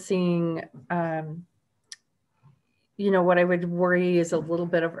even seeing, you know, what I would worry is a little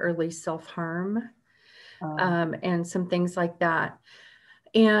bit of early self-harm and some things like that.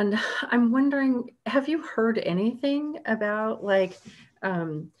 And I'm wondering, have you heard anything about like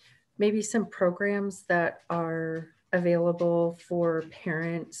maybe some programs that are available for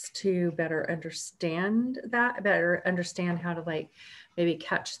parents to better understand how to like maybe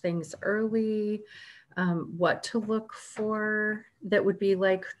catch things early, what to look for that would be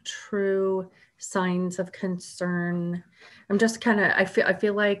like true signs of concern? I'm just kind of, I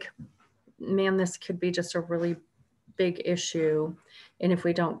feel like, man, this could be just a really big issue. And if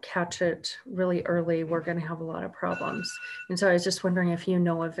we don't catch it really early, we're going to have a lot of problems. And so I was just wondering if you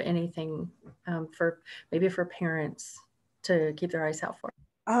know of anything for parents to keep their eyes out for.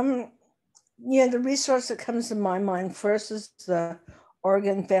 Yeah, the resource that comes to my mind first is the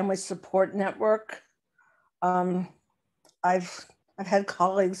Oregon Family Support Network. I've had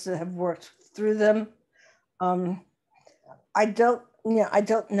colleagues that have worked through them. I don't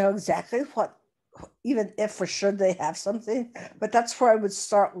know exactly what, even if for sure they have something, but that's where I would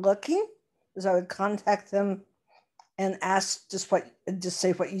start looking, is I would contact them and ask just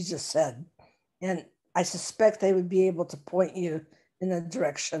say what you just said. And I suspect they would be able to point you in a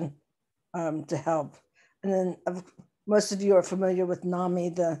direction to help. And then most of you are familiar with NAMI,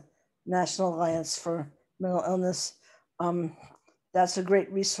 the National Alliance for Mental Illness. That's a great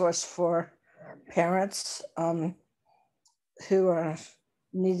resource for parents who are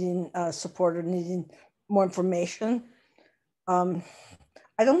needing support or needing more information. I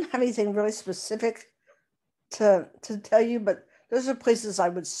don't have anything really specific to tell you, but those are places I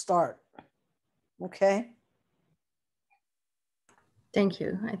would start. Okay. Thank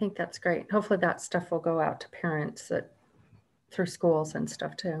you. I think that's great. Hopefully that stuff will go out to parents through schools and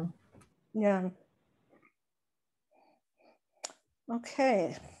stuff too. Yeah.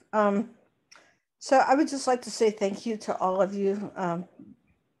 Okay. So I would just like to say thank you to all of you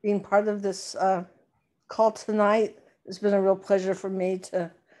being part of this call tonight. It's been a real pleasure for me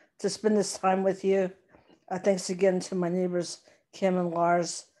to spend this time with you. Thanks again to my neighbors, Kim and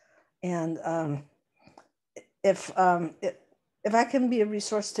Lars. And if I can be a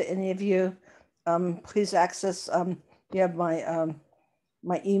resource to any of you, please access, you have my,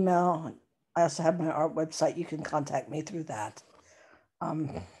 my email. I also have my art website. You can contact me through that.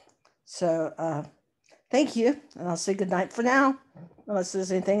 Thank you. And I'll say good night for now, unless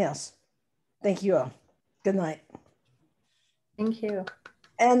there's anything else. Thank you all. Good night. Thank you.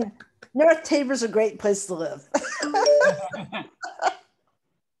 And North Tabor's a great place to live.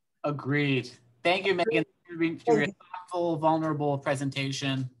 Agreed. Thank you, Megan, for your thoughtful, vulnerable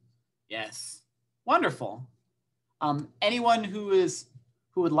presentation. Yes. Wonderful. Anyone who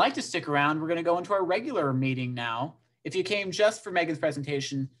would like to stick around, we're going to go into our regular meeting now. If you came just for Megan's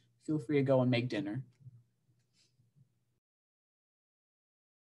presentation, feel free to go and make dinner.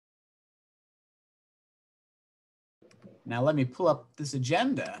 Now let me pull up this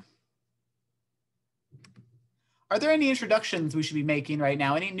agenda. Are there any introductions we should be making right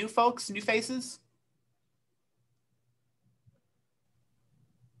now? Any new folks, new faces?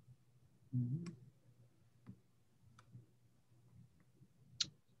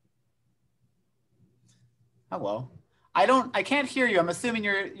 Hello. I can't hear you. I'm assuming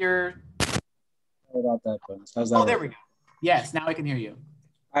you're. Sorry about that, Bones. How's that? Oh, there we go. Yes, now I can hear you.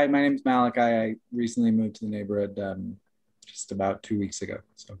 Hi, my name's Malachi. I recently moved to the neighborhood just about 2 weeks ago.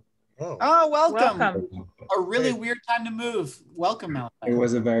 So. Oh, welcome. Welcome. A really weird time to move. Welcome, Malachi. It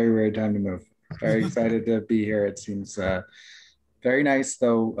was a very weird time to move. Very excited to be here. It seems very nice,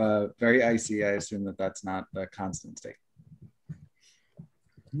 though very icy. I assume that that's not a constant state.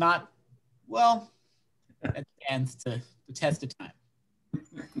 Not, well, it stands to the test of time.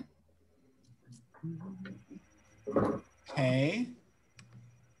 Okay.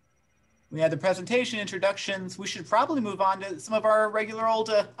 We had the presentation introductions. We should probably move on to some of our regular old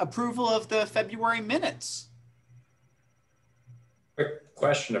approval of the February minutes. Quick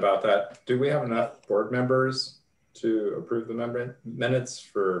question about that. Do we have enough board members to approve the minutes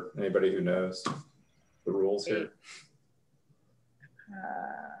for anybody who knows the rules here?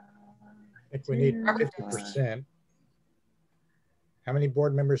 I think we need 50%. How many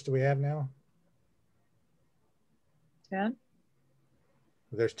board members do we have now? 10.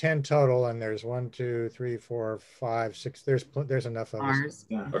 There's 10 total, and there's 1, 2, 3, 4, 5, 6. There's enough of us.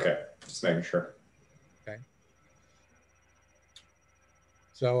 Okay, just making sure. Okay.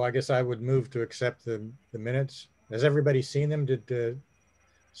 So I guess I would move to accept the minutes. Has everybody seen them? Did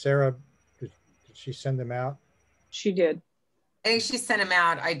Sarah, did she send them out? She did. I think she sent them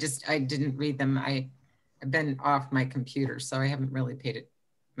out. I didn't read them. I've been off my computer, so I haven't really paid it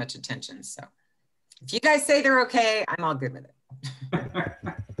much attention. So if you guys say they're okay, I'm all good with it.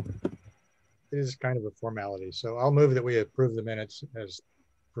 It is kind of a formality. So I'll move that we approve the minutes as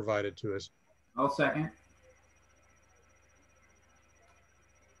provided to us. I'll second.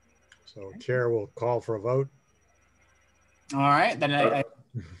 So chair will call for a vote. All right, then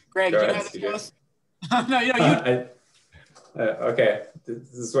Greg, Go you ahead, have the CJ. most. No, you know, you. Okay,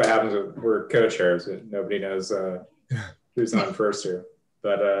 this is what happens when we're co-chairs. Nobody knows who's on first here.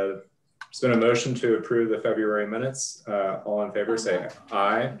 But there's been a motion to approve the February minutes. All in favor say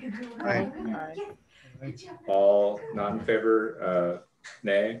aye. Aye. All not in favor,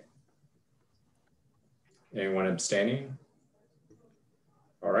 nay. Anyone abstaining?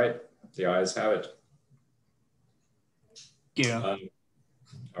 All right, the ayes have it. Yeah.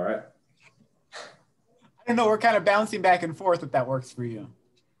 All right. I don't know. We're kind of bouncing back and forth if that works for you.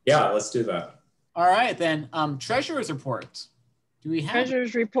 Yeah, let's do that. All right, then. Treasurer's report. Do we have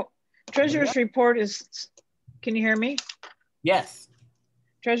Treasurer's report? Treasurer's report is, can you hear me? Yes.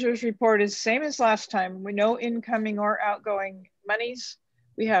 Treasurer's report is same as last time. We no incoming or outgoing monies.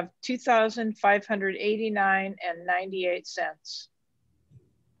 We have $2,589.98.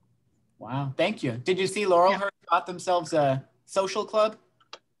 Wow. Thank you. Did you see Laurelhurst got themselves a social club?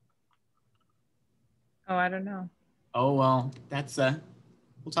 Oh, I don't know. Oh, well, that's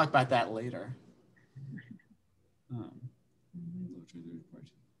we'll talk about that later.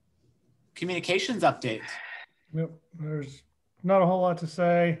 Communications update. Yep, there's not a whole lot to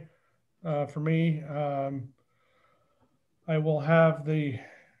say for me. I will have the,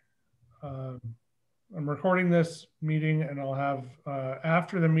 I'm recording this meeting and I'll have,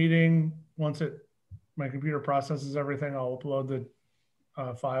 after the meeting, once my computer processes everything, I'll upload the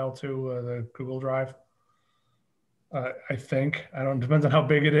file to the Google Drive. I think, depends on how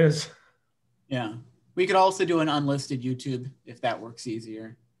big it is. Yeah, we could also do an unlisted YouTube if that works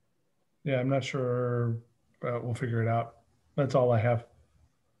easier. Yeah, I'm not sure, but we'll figure it out. That's all I have.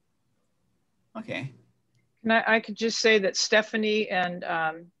 Okay. And I could just say that Stephanie and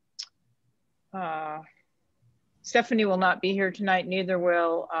Stephanie will not be here tonight. Neither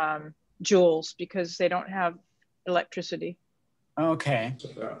will Jules, because they don't have electricity. Okay.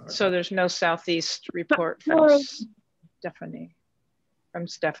 So there's no Southeast report from Stephanie.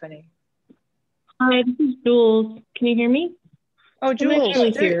 Hi, this is Jules. Can you hear me? Oh, Jules.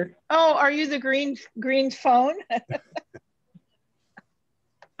 I'm here. Oh, are you the green phone?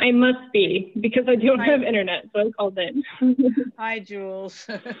 I must be, because I don't have internet, so I called in. Hi, Jules.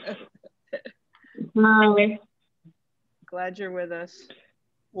 Hi. Glad you're with us.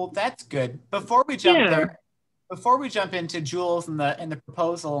 Well, that's good. Before we jump there, before we jump into Jules and the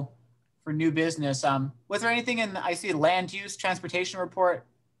proposal for new business, was there anything in I see land use transportation report?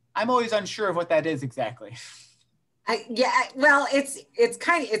 I'm always unsure of what that is exactly. Well, it's a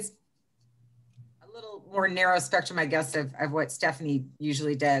little more narrow spectrum, I guess, of what Stephanie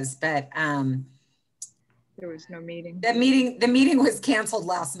usually does. But there was no meeting. The meeting was canceled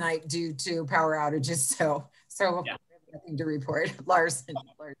last night due to power outages. So yeah. Nothing to report. Lars, I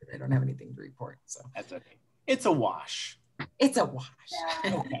don't have anything to report. So that's okay. It's a wash. It's a wash.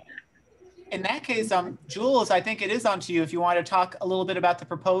 Okay. In that case, Jules, I think it is on to you if you want to talk a little bit about the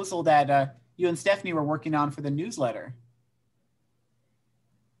proposal that you and Stephanie were working on for the newsletter.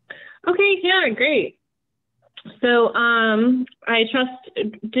 Okay, yeah, great. So I trust,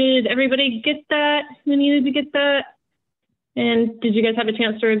 did everybody get that who needed to get that? And did you guys have a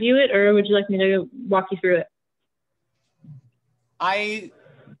chance to review it, or would you like me to walk you through it? I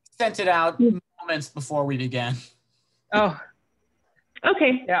sent it out moments before we began. Oh,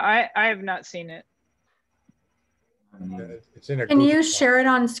 Okay. yeah, I have not seen it. It's in a Can Google you Doc. share it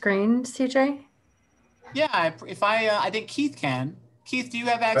on screen, CJ? Yeah, I think Keith can. Keith, do you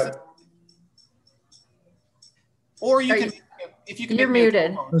have access? Or you can, if you can. You're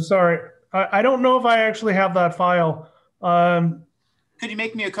muted. I'm sorry. I don't know if I actually have that file. Could you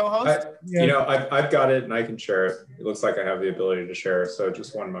make me a co-host? Yeah. You know, I've got it and I can share it. It looks like I have the ability to share. So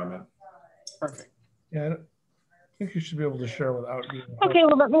just one moment. Perfect. Yeah, I think you should be able to share without being. Okay,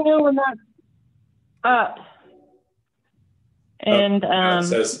 well, let me know when that's up. And it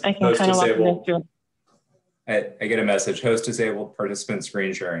says I can host kind of walk you disabled. through it. I get a message, host disabled, participant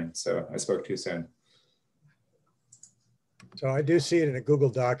screen sharing. So I spoke too soon. So I do see it in a Google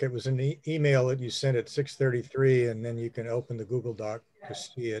Doc. It was an email that you sent at 6:33, and then you can open the Google Doc to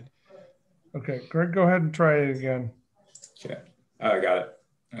see it. Okay, Greg, go ahead and try it again. Okay, I got it.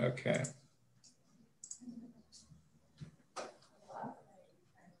 Okay.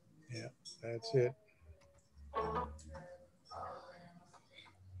 Yeah, that's it.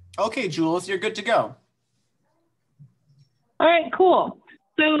 Okay, Jules, you're good to go. All right, cool.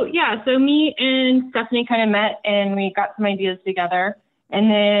 So yeah, so me and Stephanie kind of met and we got some ideas together. And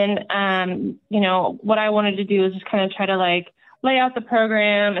then, you know, what I wanted to do is just kind of try to like lay out the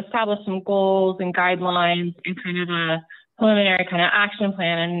program, establish some goals and guidelines and kind of a preliminary kind of action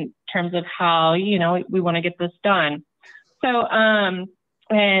plan in terms of how, you know, we want to get this done. So,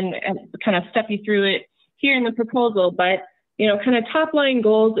 and kind of step you through it here in the proposal, but, you know, kind of top line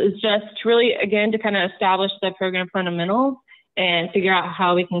goals is just really, again, to kind of establish the program fundamentals and figure out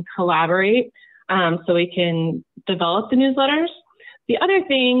how we can collaborate so we can develop the newsletters. The other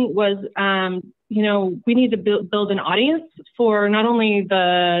thing was, you know, we need to build an audience for not only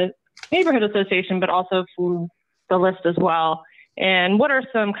the neighborhood association, but also for the list as well. And what are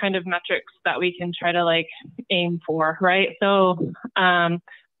some kind of metrics that we can try to like aim for, right? So,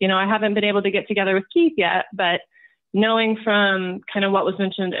 you know, I haven't been able to get together with Keith yet, but knowing from kind of what was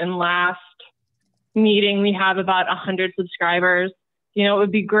mentioned in last meeting, we have about 100 subscribers. You know, it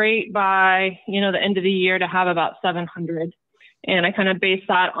would be great by, you know, the end of the year to have about 700. And I kind of based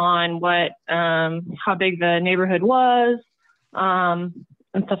that on what, how big the neighborhood was and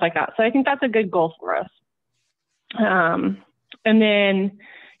stuff like that. So I think that's a good goal for us. And then,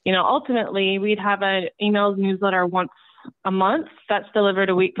 you know, ultimately we'd have an email newsletter once a month that's delivered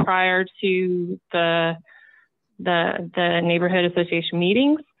a week prior to the neighborhood association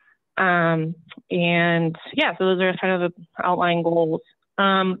meetings. And yeah, so those are kind of the outline goals.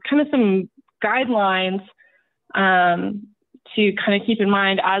 Kind of some guidelines to kind of keep in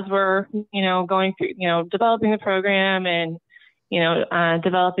mind as we're, you know, going through, you know, developing the program and, you know,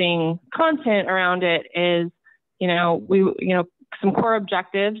 developing content around it is, you know, some core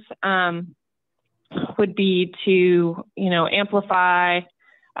objectives would be to, you know, amplify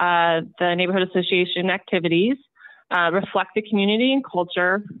the neighborhood association activities, reflect the community and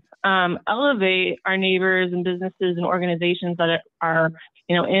culture, elevate our neighbors and businesses and organizations that are,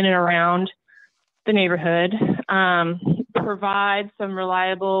 you know, in and around the neighborhood, provide some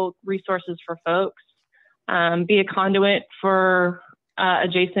reliable resources for folks, be a conduit for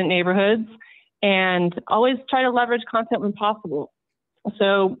adjacent neighborhoods, and always try to leverage content when possible.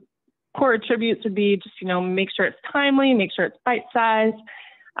 So core attributes would be just, you know, make sure it's timely, make sure it's bite-sized,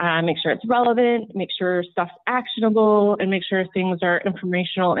 make sure it's relevant, make sure stuff's actionable, and make sure things are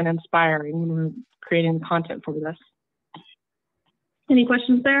informational and inspiring when we're creating the content for this. Any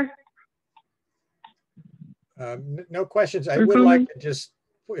questions there? No questions. I would like to just,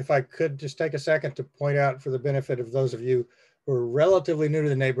 if I could just take a second to point out for the benefit of those of you who are relatively new to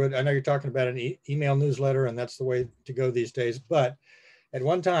the neighborhood. I know you're talking about an email newsletter and that's the way to go these days, but at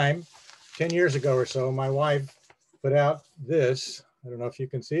one time, 10 years ago or so, my wife put out this, I don't know if you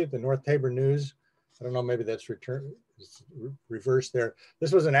can see it, the North Tabor News. I don't know, maybe that's reversed there.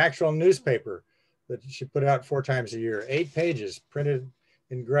 This was an actual newspaper that she put out 4 times a year, 8 pages printed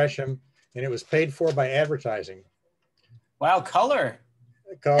in Gresham, and it was paid for by advertising. Wow, color.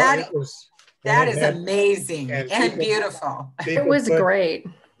 That is amazing and beautiful. It was great.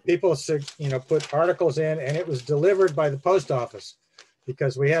 People, you know, put articles in, and it was delivered by the post office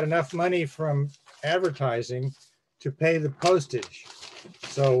because we had enough money from advertising to pay the postage.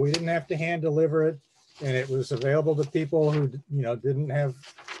 So we didn't have to hand deliver it, and it was available to people who, you know, didn't have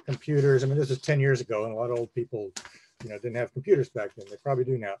computers. I mean, this is 10 years ago, and a lot of old people, you know, didn't have computers back then. They probably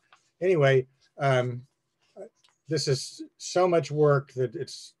do now. Anyway, this is so much work that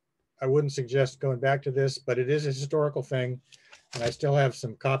it's I wouldn't suggest going back to this, but it is a historical thing. And I still have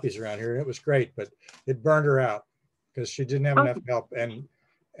some copies around here, and it was great, but it burned her out because she didn't have enough help. And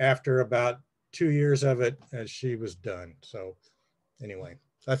after about 2 years of it, she was done. So anyway,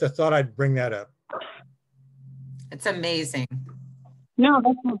 I thought I'd bring that up. It's amazing. No,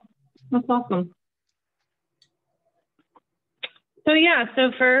 that's awesome. So yeah,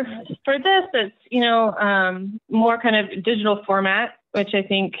 so for this, it's, you know, more kind of digital format, which I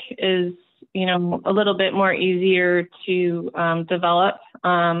think is, you know, a little bit more easier to develop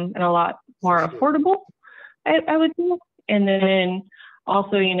and a lot more affordable, I would say. And then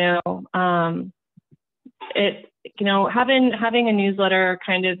also, you know, you know, having a newsletter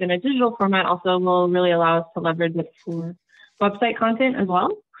kind of in a digital format also will really allow us to leverage it for website content as well.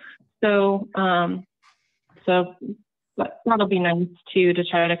 So, that'll be nice too, to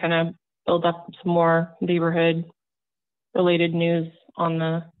try to kind of build up some more neighborhood related news on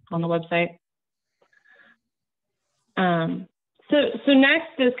the website. So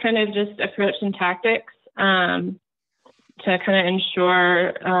next is kind of just approach and tactics to kind of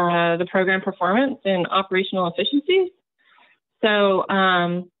ensure the program performance and operational efficiencies. So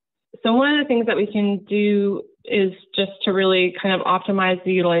one of the things that we can do is just to really kind of optimize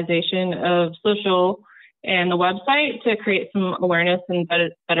the utilization of social and the website to create some awareness and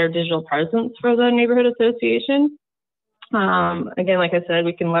better digital presence for the neighborhood association. Again, like I said,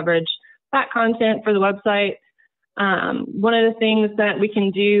 we can leverage that content for the website. One of the things that we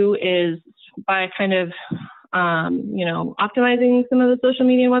can do is by kind of, you know, optimizing some of the social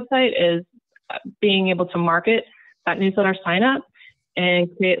media website is being able to market that newsletter sign up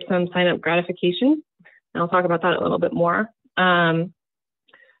and create some sign up gratification. And I'll talk about that a little bit more.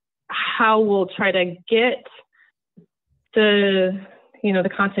 How we'll try to get the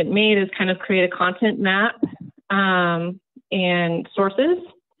content made is kind of create a content map and sources,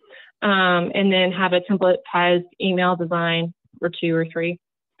 and then have a templatized email design or 2 or 3.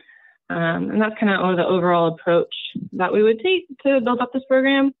 And that's kind of the overall approach that we would take to build up this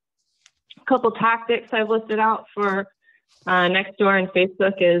program. A couple tactics I've listed out for Nextdoor and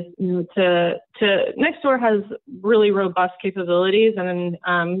Facebook is Nextdoor has really robust capabilities, and then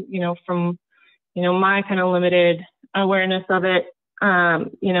you know, from my kind of limited awareness of it,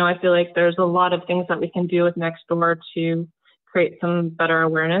 you know, I feel like there's a lot of things that we can do with Nextdoor to create some better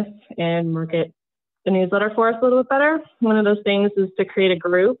awareness and market the newsletter for us a little bit better. One of those things is to create a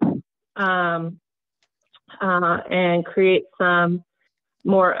group and create some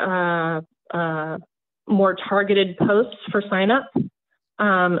more targeted posts for signup,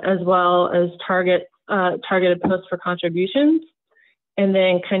 as well as targeted posts for contributions, and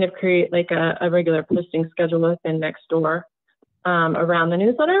then kind of create like a regular posting schedule within Nextdoor around the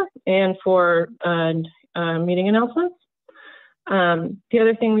newsletter and for meeting announcements. The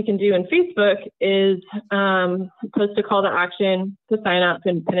other thing we can do in Facebook is post a call to action to sign up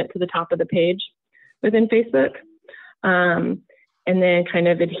and pin it to the top of the page within Facebook. And then kind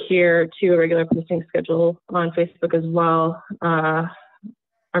of adhere to a regular posting schedule on Facebook as well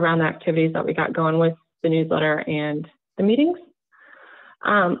around the activities that we got going with the newsletter and the meetings.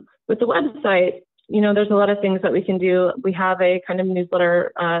 With the website, you know, there's a lot of things that we can do. We have a kind of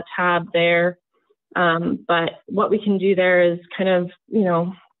newsletter tab there, but what we can do there is kind of, you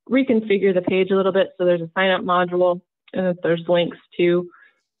know, reconfigure the page a little bit. So there's a sign up module, and if there's links to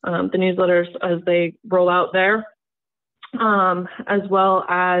the newsletters as they roll out there. As well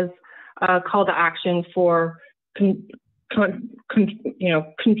as a call to action for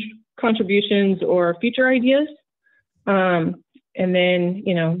contributions or feature ideas. And then,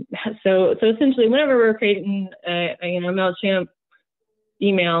 you know, so essentially whenever we're creating a MailChimp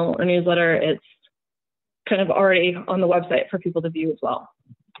email or newsletter, it's kind of already on the website for people to view as well,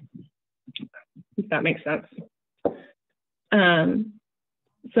 if that makes sense.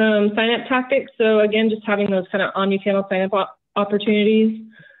 Some sign-up tactics. So again, just having those kind of omni-channel sign-up opportunities.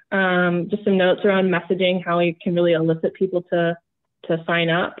 Just some notes around messaging, how we can really elicit people to sign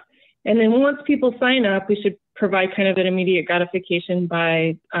up. And then once people sign up, we should provide kind of an immediate gratification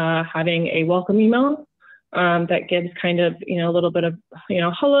by having a welcome email that gives kind of, you know, a little bit of, you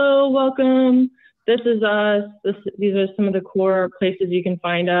know, hello, welcome, this is us, these are some of the core places you can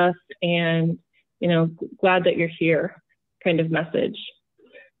find us, and, you know, glad that you're here kind of message.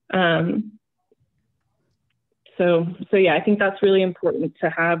 So yeah, I think that's really important to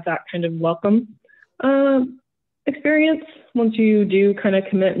have that kind of welcome experience once you do kind of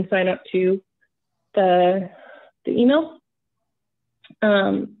commit and sign up to the email.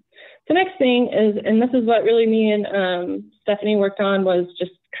 The next thing is, and this is what really me and Stephanie worked on, was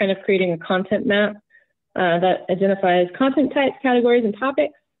just kind of creating a content map that identifies content types, categories, and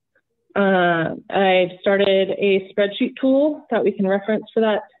topics I've started a spreadsheet tool that we can reference for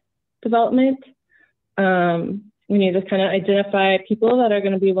that development. We need to kind of identify people that are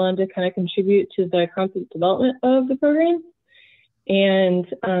going to be willing to kind of contribute to the content development of the program. And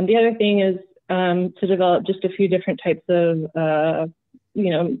the other thing is to develop just a few different types of,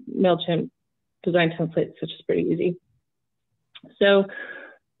 MailChimp design templates, which is pretty easy. So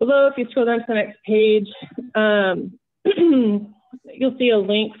below, if you scroll down to the next page, you'll see a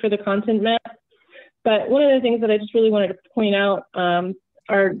link for the content map. But one of the things that I just really wanted to point out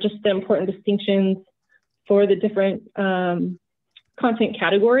are just the important distinctions for the different content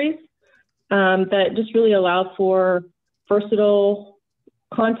categories that just really allow for versatile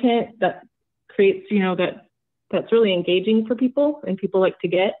content that creates, that's really engaging for people and people like to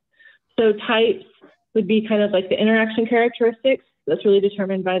get. So types would be kind of like the interaction characteristics that's really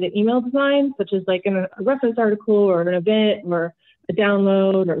determined by the email design, such as like a reference article or an event or a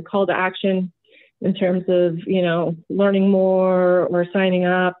download or a call to action in terms of, learning more or signing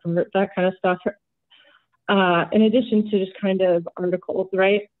up or that kind of stuff. In addition to just kind of articles,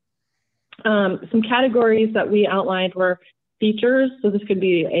 right? Some categories that we outlined were features. So this could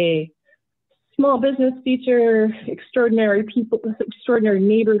be a small business feature, extraordinary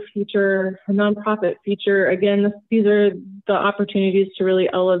neighbor feature, a nonprofit feature. Again, these are the opportunities to really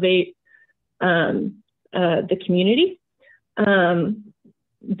elevate the community.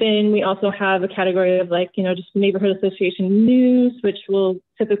 Then we also have a category of just neighborhood association news, which will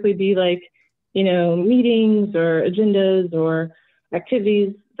typically be like, meetings or agendas or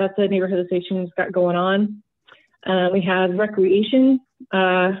activities that the neighborhood association's got going on. We have recreation,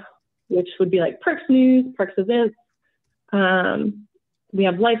 which would be like parks news, parks events. We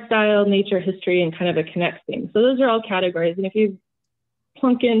have lifestyle, nature, history, and kind of a connect theme. So those are all categories. And if you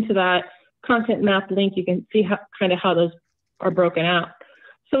plunk into that content map link, you can see how those are broken out.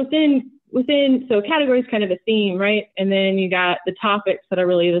 So so category is kind of a theme, right? And then you got the topics that are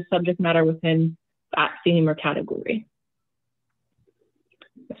really the subject matter within that theme or category,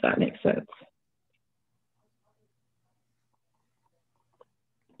 if that makes sense.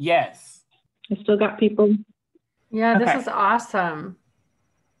 Yes. I still got people. Yeah, this is awesome.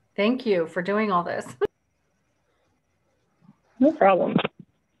 Thank you for doing all this. No problem.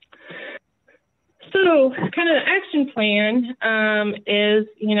 So kind of the action plan is,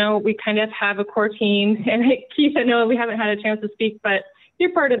 we kind of have a core team. And Keith, I know we haven't had a chance to speak, but you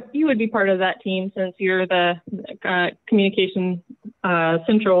would be part of that team since you're the communication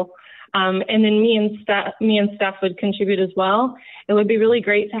central. And then me and staff would contribute as well. It would be really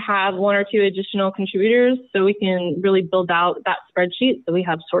great to have 1 or 2 additional contributors so we can really build out that spreadsheet so we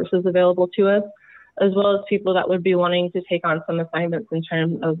have sources available to us, as well as people that would be wanting to take on some assignments in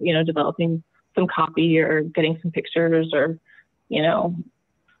terms of, developing some copy or getting some pictures or,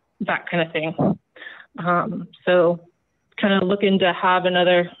 that kind of thing. So kind of looking to have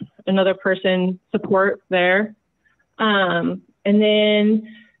another person support there. And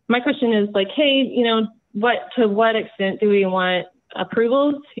then my question is like, hey, to what extent do we want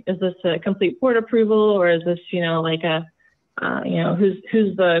approvals? Is this a complete board approval, or is this, like a,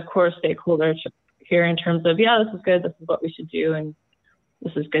 who's the core stakeholder here in terms of, yeah, this is good, this is what we should do, and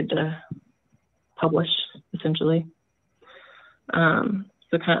this is good to publish, essentially.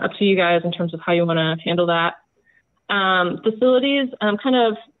 So kind of up to you guys in terms of how you want to handle that. Facilities, kind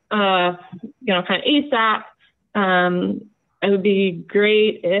of ASAP. It would be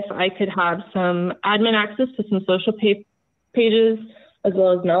great if I could have some admin access to some social pages as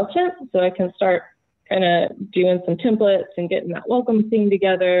well as MailChimp, so I can start kind of doing some templates and getting that welcome thing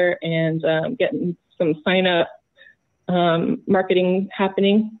together and getting some sign up marketing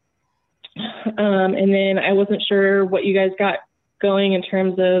happening. And then I wasn't sure what you guys got going in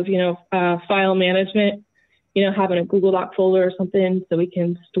terms of, file management, having a Google Doc folder or something so we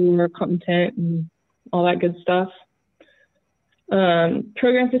can store content and all that good stuff.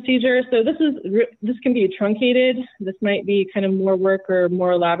 Program procedure. So this can be truncated. This might be kind of more work or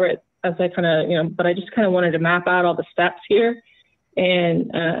more elaborate as I kind of, but I just kind of wanted to map out all the steps here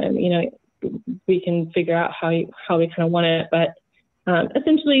and, we can figure out how we kind of want it. But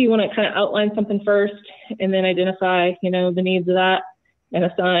essentially you want to kind of outline something first and then identify, the needs of that and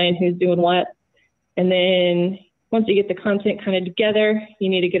assign who's doing what. And then once you get the content kind of together, you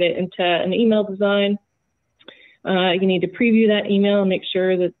need to get it into an email design. You need to preview that email and make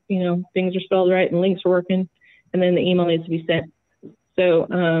sure that, things are spelled right and links are working, and then the email needs to be sent. So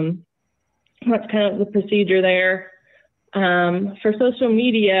that's kind of the procedure there. For social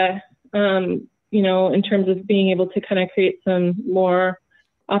media, in terms of being able to kind of create some more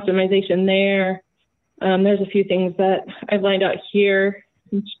optimization there, there's a few things that I've lined out here.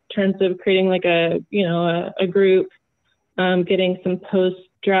 in terms of creating like a, you know, a group, getting some post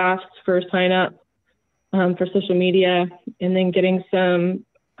drafts for sign up for social media, and then getting some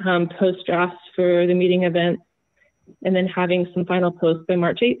post drafts for the meeting event, and then having some final posts by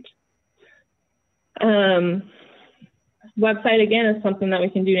March 8th. Website, again, is something that we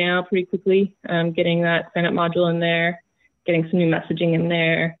can do now pretty quickly. Getting that sign up module in there, getting some new messaging in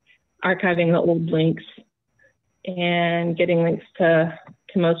there, archiving the old links, and getting links to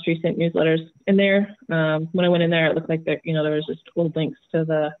most recent newsletters in there. When I went in there, it looked like there, you know, there was just old links to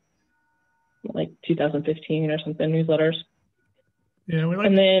the like 2015 or something newsletters. Yeah, we like.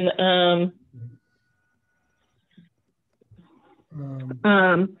 And then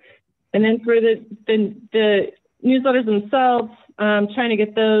and then for the newsletters themselves, trying to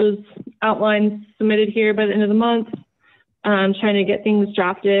get those outlines submitted here by the end of the month. Trying to get things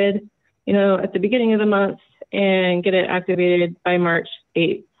drafted, you know, at the beginning of the month, and get it activated by March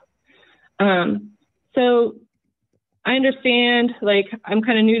 8th. So I understand, like, I'm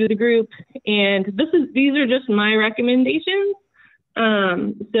kind of new to the group, and these are just my recommendations.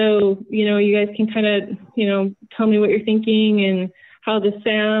 So, you know, you guys can kind of, you know, tell me what you're thinking and how this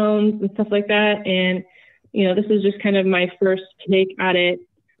sounds and stuff like that. And, you know, this is just kind of my first take at it,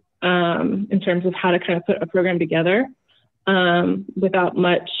 in terms of how to kind of put a program together, without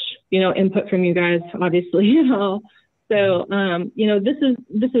much, you know, input from you guys, obviously, you know. So, you know, this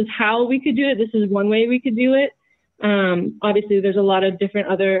is how we could do it. This is one way we could do it. Obviously, there's a lot of different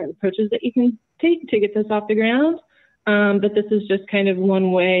other approaches that you can take to get this off the ground. But this is just kind of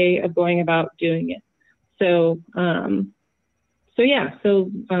one way of going about doing it. So, yeah,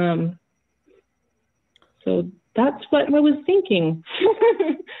 so that's what I was thinking.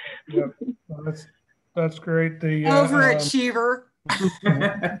 Yep. Well, that's great. The overachiever.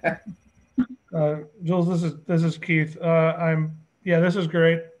 Jules, this is Keith. This is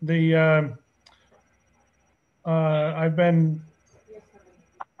great. I've been,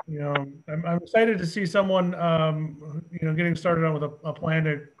 you know, I'm excited to see someone, you know, getting started on with a plan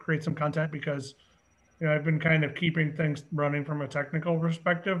to create some content, because, you know, I've been kind of keeping things running from a technical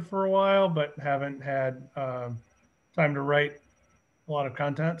perspective for a while, but haven't had time to write a lot of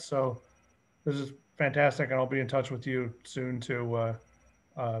content. So this is fantastic, and I'll be in touch with you soon to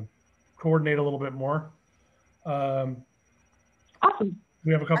coordinate a little bit more. Awesome.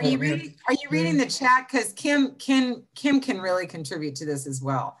 We have a couple. Are you reading the chat? Because Kim can really contribute to this as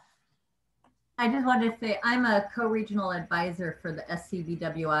well. I just wanted to say I'm a co-regional advisor for the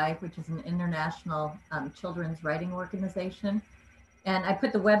SCBWI, which is an international children's writing organization. And I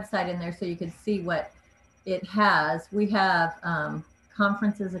put the website in there so you could see what it has. We have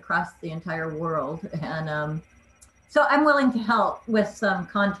conferences across the entire world. And so I'm willing to help with some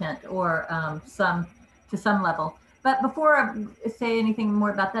content or to some level. But before I say anything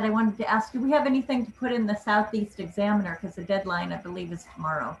more about that, I wanted to ask, do we have anything to put in the Southeast Examiner? Because the deadline, I believe, is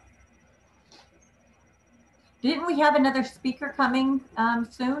tomorrow. Didn't we have another speaker coming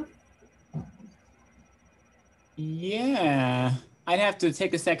soon? Yeah, I'd have to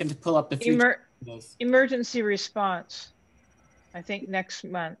take a second to pull up the future. Emergency response, I think next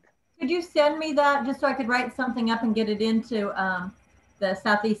month. Could you send me that just so I could write something up and get it into the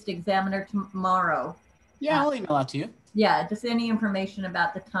Southeast Examiner tomorrow? Yeah, I'll email out to you. Yeah, just any information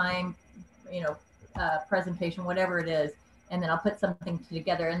about the time, you know, presentation, whatever it is, and then I'll put something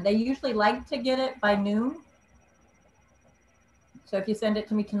together. And they usually like to get it by noon. So if you send it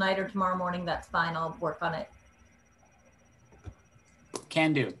to me tonight or tomorrow morning, that's fine. I'll work on it.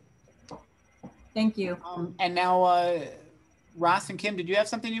 Can do. Thank you. And now, Ross and Kim, did you have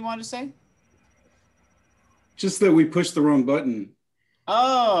something you wanted to say? Just that we pushed the wrong button.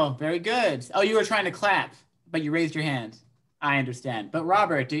 Oh, very good. Oh, you were trying to clap, but you raised your hand. I understand. But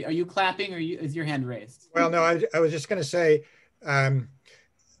Robert, are you clapping, or is your hand raised? Well, no, I was just going to say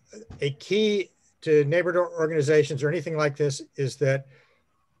a key to neighborhood organizations or anything like this is that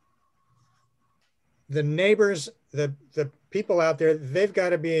the neighbors, the people out there, they've got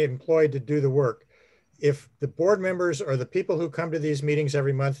to be employed to do the work. If the board members or the people who come to these meetings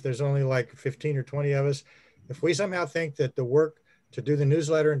every month, there's only like 15 or 20 of us. If we somehow think that the work to do the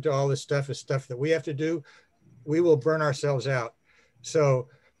newsletter and do all this stuff is stuff that we have to do, we will burn ourselves out. So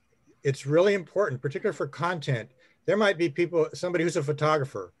it's really important, particularly for content. There might be people, somebody who's a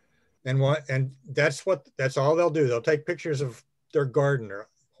photographer, and that's all they'll do. They'll take pictures of their garden or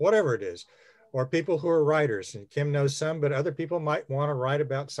whatever it is, or people who are writers. And Kim knows some, but other people might want to write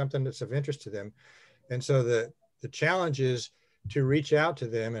about something that's of interest to them. And so the challenge is to reach out to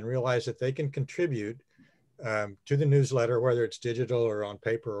them and realize that they can contribute to the newsletter, whether it's digital or on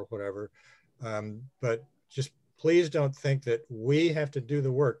paper or whatever. But just please don't think that we have to do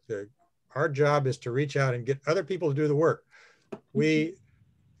the work. Our job is to reach out and get other people to do the work. We,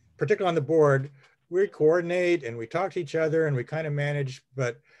 particularly on the board, we coordinate and we talk to each other and we kind of manage,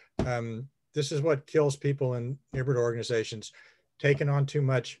 but this is what kills people in neighborhood organizations, taking on too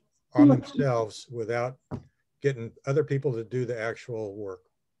much on themselves without getting other people to do the actual work.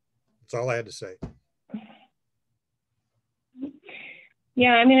 That's all I had to say.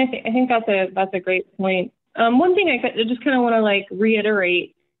 Yeah, I mean, I think that's a great point. One thing I just kind of want to like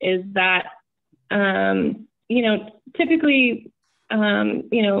reiterate is that, you know, typically,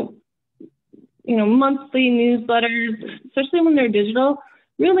 you know, monthly newsletters, especially when they're digital,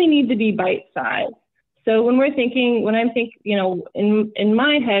 really need to be bite-sized. So when I'm thinking, you know, in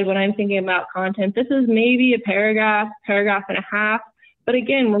my head, when I'm thinking about content, this is maybe a paragraph and a half. But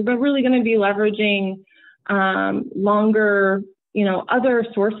again, we're really going to be leveraging longer, you know, other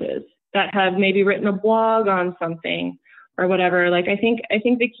sources that have maybe written a blog on something or whatever. Like I think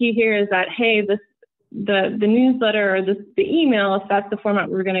the key here is that, hey, the newsletter or the email, if that's the format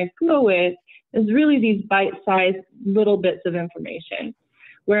we're going to go with, is really these bite-sized little bits of information.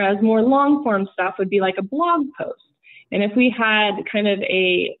 Whereas more long-form stuff would be like a blog post. And if we had kind of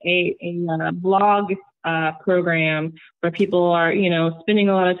a blog program where people are, you know, spending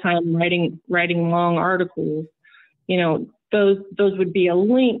a lot of time writing long articles, you know, those would be a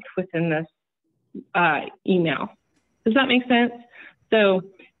link within this email. Does that make sense? So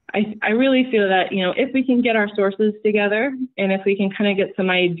I really feel that, you know, if we can get our sources together and if we can kind of get some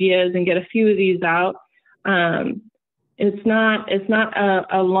ideas and get a few of these out, it's not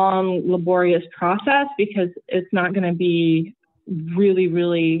a long, laborious process because it's not going to be really,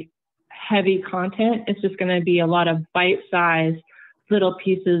 really heavy content. It's just going to be a lot of bite-sized little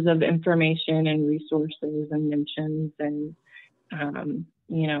pieces of information and resources and mentions and,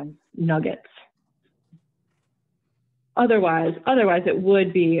 you know, nuggets. Otherwise, it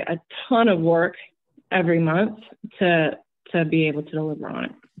would be a ton of work every month to be able to deliver on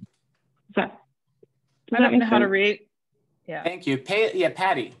it. I don't know how to read. Yeah. Thank you.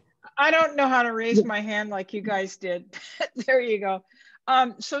 Patty. I don't know how to raise my hand like you guys did. There you go.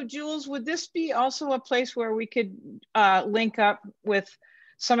 So Jules, would this be also a place where we could link up with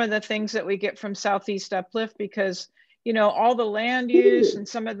some of the things that we get from Southeast Uplift? Because, you know, all the land use and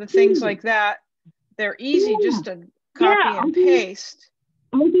some of the things like that, they're easy just to copy and paste.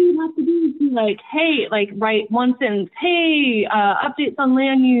 All you have to do is be like, hey, like write one sentence, hey, updates on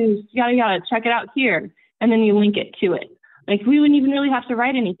land use, yada, yada, check it out here. And then you link it to it. Like we wouldn't even really have to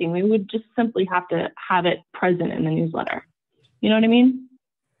write anything. We would just simply have to have it present in the newsletter. You know what I mean?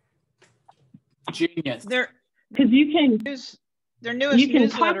 Genius. Because you can, their newest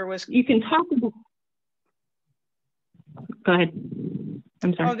newsletter you can talk about. Go ahead.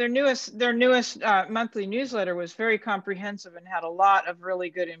 I'm sorry. Oh, their newest monthly newsletter was very comprehensive and had a lot of really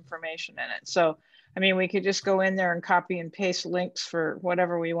good information in it. So, I mean, we could just go in there and copy and paste links for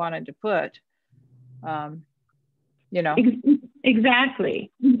whatever we wanted to put. You know.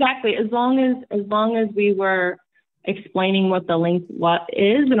 Exactly. As long as we were explaining what the link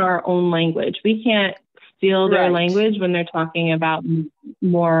is in our own language. We can't steal their language when they're talking about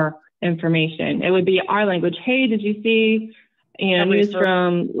more information. It would be our language. Hey, did you see, you know, news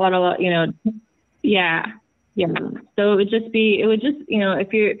from you know, yeah. So it would just, you know,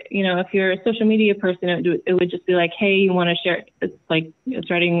 if you're a social media person, it would just be like, hey, you want to share? It's like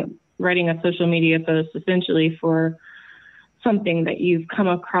it's writing a social media post essentially for something that you've come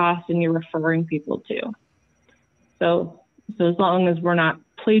across and you're referring people to. So as long as we're not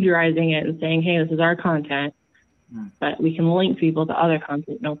plagiarizing it and saying, hey, this is our content, but we can link people to other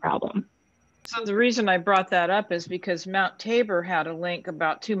content, no problem. So the reason I brought that up is because Mount Tabor had a link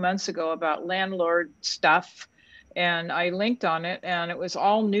about 2 months ago about landlord stuff. And I linked on it and it was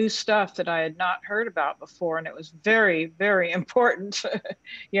all new stuff that I had not heard about before. And it was very, very important,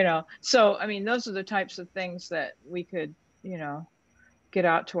 you know. So, I mean, those are the types of things that we could, you know, get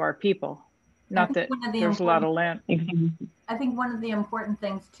out to our people. Not that there's a lot of land. I think one of the important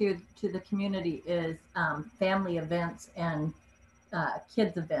things to the community is family events and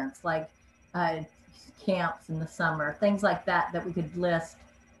kids events like camps in the summer, things like that we could list,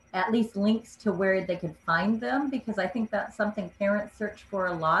 at least links to where they could find them, because I think that's something parents search for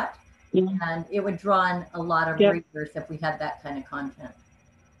a lot. And it would draw in a lot of readers if we had that kind of content.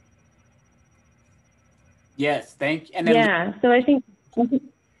 Yes, thank you. And then so I think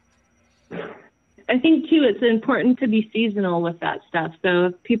too, it's important to be seasonal with that stuff. So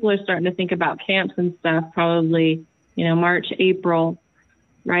if people are starting to think about camps and stuff, probably, you know, March, April,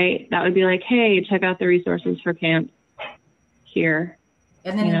 right? That would be like, hey, check out the resources for camps here.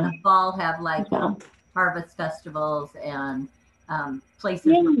 And then in the fall have like harvest festivals and places,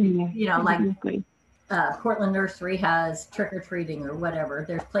 you know, like Portland Nursery has trick-or-treating or whatever.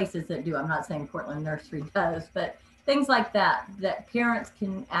 There's places that do. I'm not saying Portland Nursery does, but things like that parents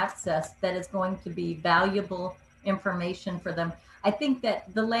can access that is going to be valuable information for them. I think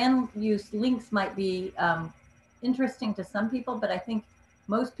that the land use links might be interesting to some people, but I think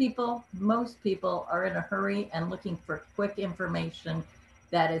most people are in a hurry and looking for quick information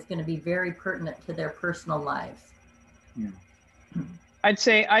that is going to be very pertinent to their personal lives. Yeah. I'd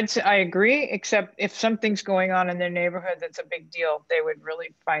say I agree, except if something's going on in their neighborhood that's a big deal, they would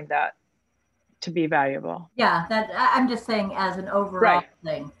really find that to be valuable. Yeah, that I'm just saying as an overall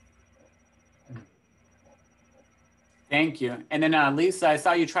thing. Thank you. And then Lisa, I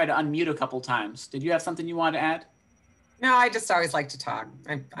saw you try to unmute a couple times. Did you have something you wanted to add? No, I just always like to talk.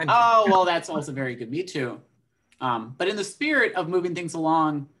 Oh, well, that's also very good. Me too. But in the spirit of moving things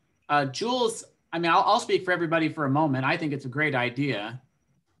along, Jules, I mean, I'll speak for everybody for a moment. I think it's a great idea.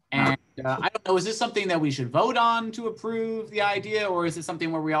 And I don't know, is this something that we should vote on to approve the idea? Or is it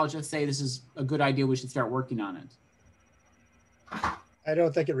something where we all just say this is a good idea, we should start working on it? I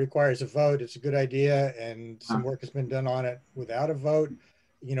don't think it requires a vote. It's a good idea, and some work has been done on it without a vote.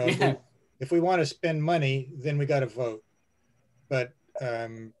 You know, if we want to spend money, then we got to vote. But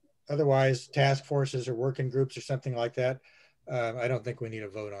otherwise, task forces or working groups or something like that, I don't think we need a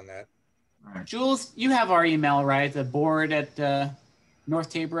vote on that. Right. Jules, you have our email, right? The board at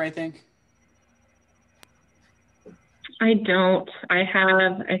North Tabor, I think. I don't. I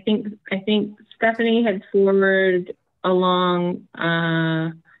have. I think Stephanie had forwarded along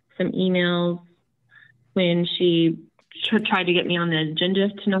some emails when she tried to get me on the agenda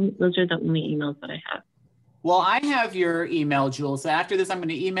tonight. Those are the only emails that I have. Well, I have your email, Jules. So after this, I'm going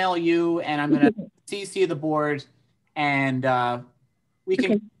to email you and I'm going to CC the board, and we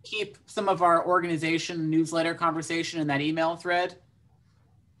can keep some of our organization newsletter conversation in that email thread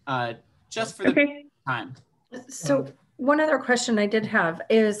just for the time. So one other question I did have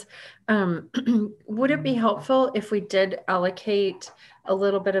is, would it be helpful if we did allocate a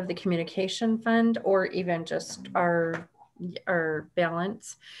little bit of the communication fund or even just our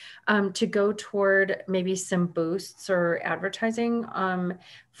balance to go toward maybe some boosts or advertising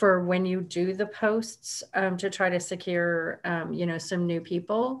for when you do the posts to try to secure, you know, some new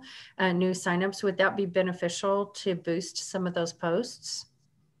people, new signups? Would that be beneficial to boost some of those posts?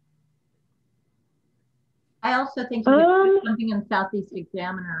 I also think you could put something in the Southeast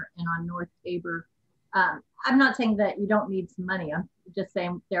Examiner and on North Tabor. I'm not saying that you don't need some money. I'm just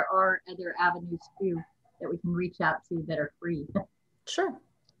saying there are other avenues too that we can reach out to that are free. Sure.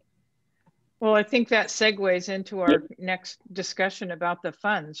 Well, I think that segues into our next discussion about the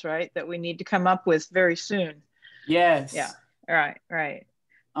funds, right? That we need to come up with very soon. Yes. Yeah. Right.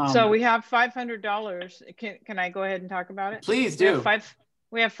 So we have $500. Can I go ahead and talk about it? Please do.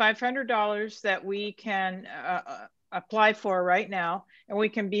 We have $500 that we can apply for right now, and we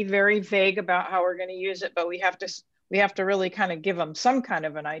can be very vague about how we're going to use it, but we have to really kind of give them some kind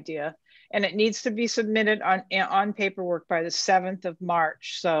of an idea, and it needs to be submitted on paperwork by the 7th of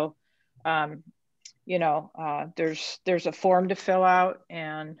March. So, you know, there's a form to fill out,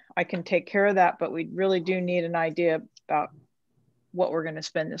 and I can take care of that, but we really do need an idea about what we're going to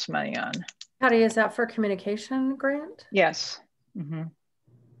spend this money on. Patty, is that for communication grant? Yes. Mm-hmm.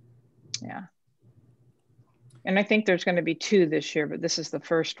 Yeah. And I think there's going to be 2 this year, but this is the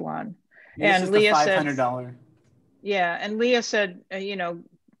first one. This and Leah said, $500. Yeah. And Leah said, you know,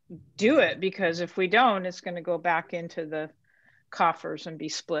 do it, because if we don't, it's going to go back into the coffers and be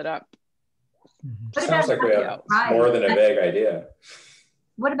split up. Sounds like we have more than a vague idea.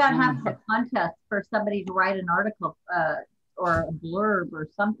 What about having a contest for somebody to write an article or a blurb or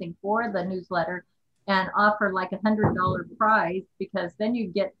something for the newsletter and offer like $100 prize, because then you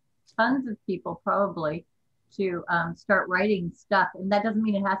get tons of people probably to start writing stuff. And that doesn't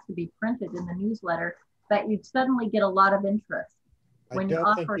mean it has to be printed in the newsletter, but you'd suddenly get a lot of interest when you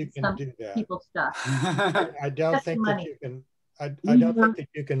offer some people stuff. I don't think that you can. I don't think that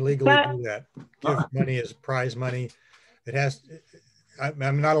you can legally do that. Give money as prize money. It has.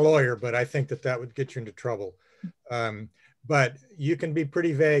 I'm not a lawyer, but I think that would get you into trouble. But you can be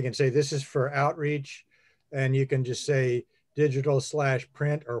pretty vague and say this is for outreach, and you can just say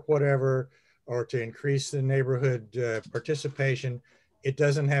digital/print or whatever, or to increase the neighborhood participation. It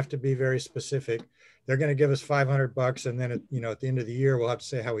doesn't have to be very specific. They're going to give us $500, and then at the end of the year we'll have to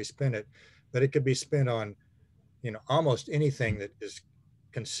say how we spend it. But it could be spent on, almost anything that is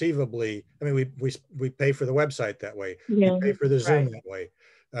conceivably. I mean, we pay for the website that way. Yeah. We pay for the Zoom that way.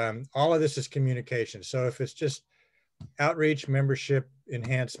 All of this is communication. So if it's just outreach, membership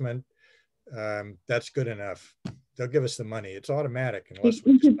enhancement, that's good enough. They'll give us the money. It's automatic unless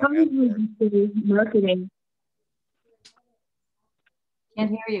we You just could don't ask probably for it. just say marketing. Can't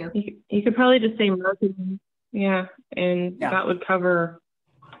hear you. You could probably just say marketing. Yeah, and that would cover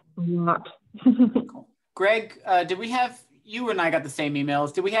a lot. Cool. Greg, did we have, you and I got the same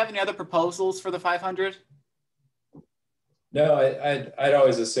emails. Did we have any other proposals for the 500? No, I'd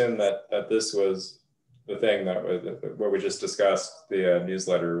always assumed that this was the thing that was what we just discussed. The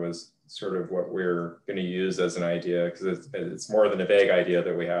newsletter was sort of what we're going to use as an idea, because it's more than a vague idea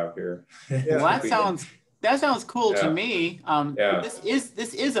that we have here. Yeah. Well, that sounds cool Yeah. to me. Yeah.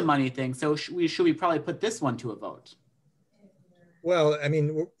 This is a money thing, so should we probably put this one to a vote? Well, I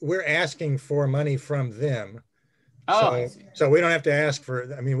mean, we're asking for money from them. Oh, so we don't have to ask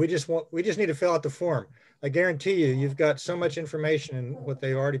for, I mean, we just need to fill out the form. I guarantee you, you've got so much information in what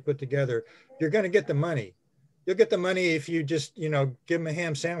they already put together. You're going to get the money. You'll get the money if you just, give them a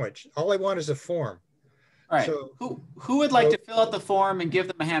ham sandwich. All I want is a form. All right. So, who would like to fill out the form and give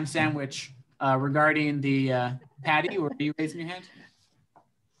them a ham sandwich regarding the Patty? Or are you raising your hand?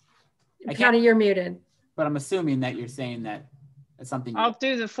 Patty, you're muted. But I'm assuming that you're saying that it's something. I'll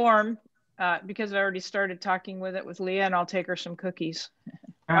do the form because I already started talking with Leah, and I'll take her some cookies.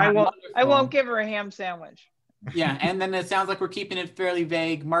 I won't give her a ham sandwich. Yeah, and then it sounds like we're keeping it fairly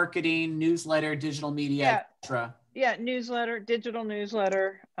vague: marketing, newsletter, digital media, etc. Yeah, newsletter, digital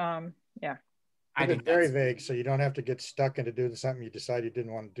newsletter. Yeah. I think it's very vague, so you don't have to get stuck into doing something you decide you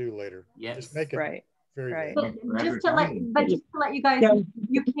didn't want to do later. Yes. Just make it very vague. But just to let you guys,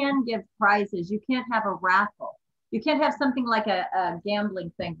 you can give prizes. You can't have a raffle. You can't have something like a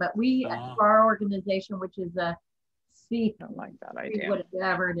gambling thing. But we, for our organization, which is a C, don't like that idea.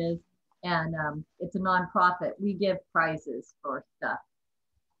 Whatever it is, and it's a nonprofit, we give prizes for stuff.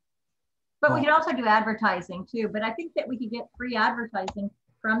 But we can also do advertising too. But I think that we could get free advertising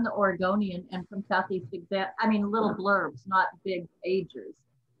from the Oregonian and from Southeast Exam. I mean, little blurbs, not big pages.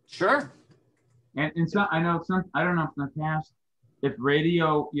 Sure. And so I know some. I don't know if in the past, if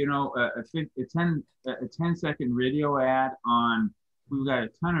radio, a 10-second radio ad on. We've got a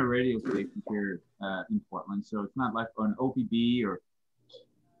ton of radio stations here in Portland, so it's not like an OPB or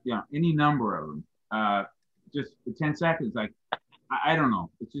any number of them. Just 10 seconds, like I don't know.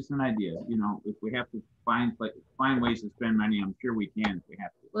 It's just an idea. If we have to find ways to spend money, I'm sure we can if we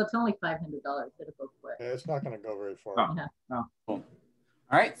have to. Well, it's only $500. It'll go quick. Yeah, it's not going to go very far. Oh. Cool.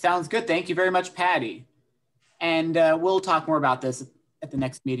 All right, sounds good. Thank you very much, Patty. And we'll talk more about this at the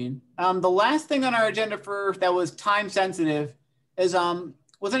next meeting. The last thing on our agenda that was time sensitive is,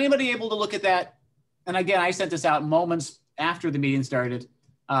 was anybody able to look at that? And again, I sent this out moments after the meeting started.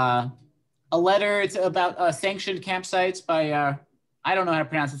 A letter, it's about sanctioned campsites by, I don't know how to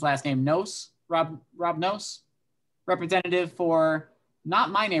pronounce his last name, Rob Nose, representative for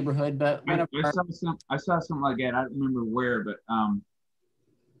not my neighborhood, but I saw something like that. I don't remember where, but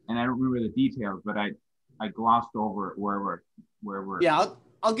and I don't remember the details, but I glossed over it where we're. Yeah,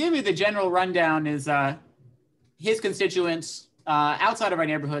 I'll give you the general rundown. Is his constituents outside of our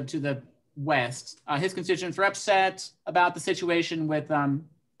neighborhood to the west, his constituents were upset about the situation with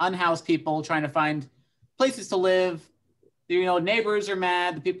unhoused people trying to find places to live. Neighbors are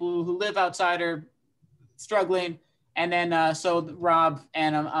mad. The people who live outside are struggling. And then so Rob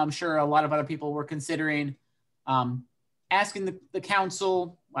and I'm sure a lot of other people were considering asking the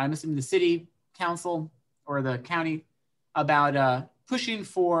council, I'm assuming the city council or the county, about pushing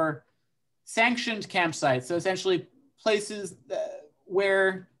for sanctioned campsites. So essentially places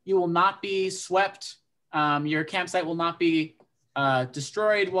where you will not be swept, your campsite will not be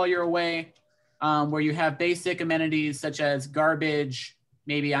destroyed while you're away, where you have basic amenities such as garbage.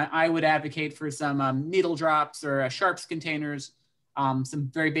 Maybe I would advocate for some needle drops or sharps containers,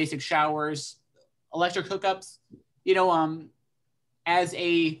 some very basic showers, electric hookups, as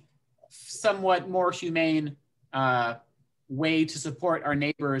a somewhat more humane way to support our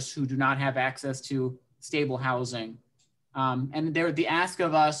neighbors who do not have access to stable housing. And the ask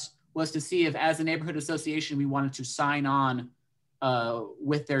of us was to see if, as a neighborhood association, we wanted to sign on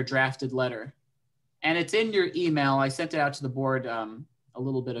with their drafted letter. And it's in your email. I sent it out to the board a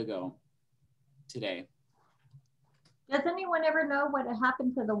little bit ago today. Does anyone ever know what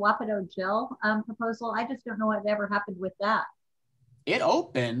happened to the Wapato Jail proposal? I just don't know what ever happened with that. It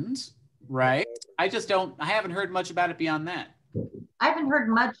opened, right? I haven't heard much about it beyond that. I haven't heard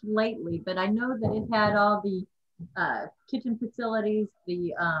much lately, but I know that it had all the kitchen facilities,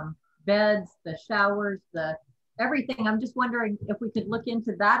 the beds, the showers, the everything. I'm just wondering if we could look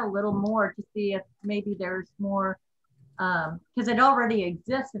into that a little more to see if maybe there's more, because it already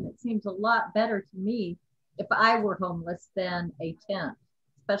exists and it seems a lot better to me if I were homeless than a tent.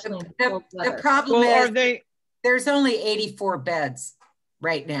 especially in cold The weather. problem Well, is there's only 84 beds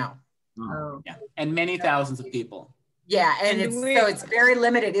right now. Oh. Yeah, and many thousands of people. Yeah, and so it's very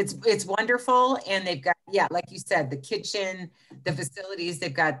limited. It's wonderful, and they've got, yeah, like you said, the kitchen, the facilities.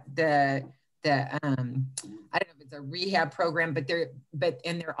 They've got the I don't know if it's a rehab program, but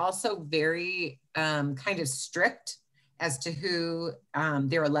they're also very kind of strict as to who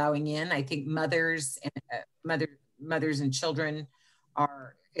they're allowing in. I think mothers and children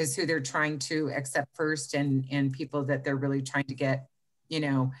is who they're trying to accept first, and people that they're really trying to get, you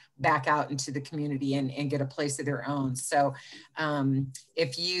know, back out into the community and get a place of their own. So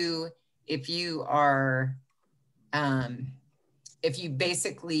if you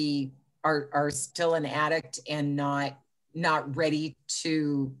basically are still an addict and not ready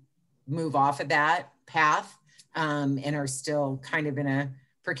to move off of that path, and are still kind of in a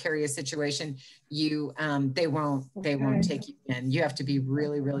precarious situation, they won't take you in. You have to be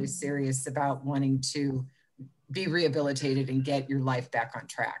really, really serious about wanting to be rehabilitated and get your life back on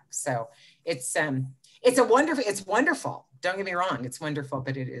track. So it's wonderful. Don't get me wrong, it's wonderful,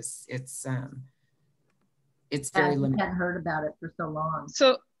 but it's very limited. I hadn't heard about it for so long.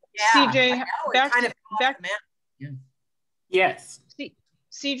 So yeah, CJ, Yes.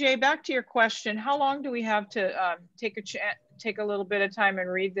 CJ, back to your question. How long do we have to take a little bit of time and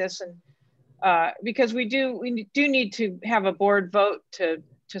read this? And because we do need to have a board vote to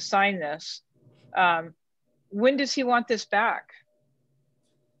sign this. When does he want this back?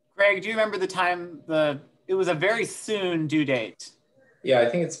 Greg, do you remember the time it was a very soon due date? Yeah, I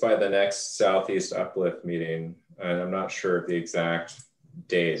think it's by the next Southeast Uplift meeting. And I'm not sure of the exact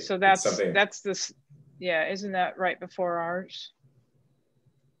date. So that's this, yeah, isn't that right before ours?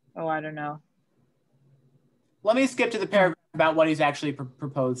 Oh, I don't know. Let me skip to the paragraph about what he's actually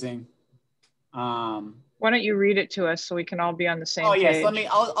proposing. Why don't you read it to us so we can all be on the same page? Yes,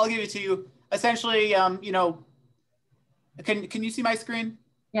 I'll give it to you. Essentially, you know, can you see my screen?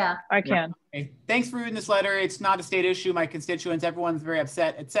 Yeah, I can. Okay. Thanks for reading this letter. It's not a state issue. My constituents, everyone's very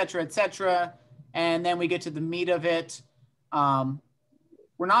upset, et cetera, et cetera. And then we get to the meat of it.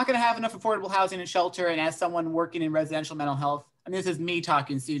 We're not going to have enough affordable housing and shelter. And as someone working in residential mental health, and this is me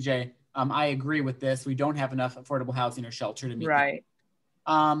talking, CJ, I agree with this. We don't have enough affordable housing or shelter to meet. Right.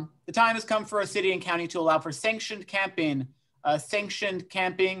 The time has come for a city and county to allow for sanctioned camping. Sanctioned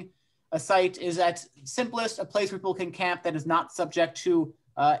camping, a site is at simplest a place where people can camp that is not subject to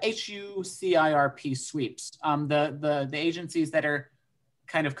HUCIRP sweeps. The agencies that are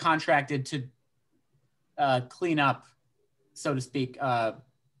kind of contracted to clean up, so to speak,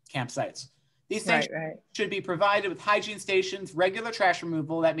 campsites. These things should be provided with hygiene stations, regular trash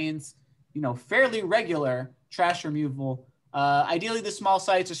removal. That means, you know, fairly regular trash removal. Ideally, the small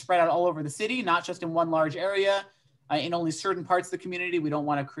sites are spread out all over the city, not just in one large area. In only certain parts of the community. We don't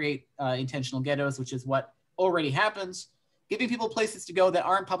want to create intentional ghettos, which is what already happens. Giving people places to go that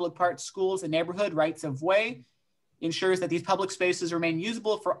aren't public parks, schools, and neighborhood rights of way ensures that these public spaces remain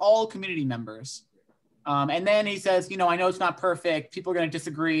usable for all community members. And then he says, you know, I know it's not perfect. People are going to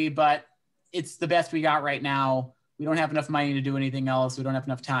disagree, but it's the best we got right now. We don't have enough money to do anything else. We don't have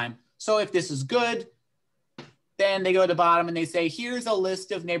enough time. So if this is good, then they go to the bottom and they say, here's a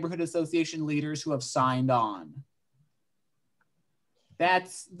list of neighborhood association leaders who have signed on.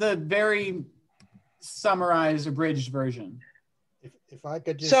 That's the very summarized, abridged version. If I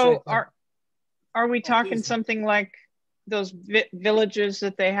could just so are we talking something like those villages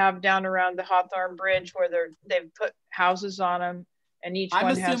that they have down around the Hawthorne Bridge where they've put houses on them and each one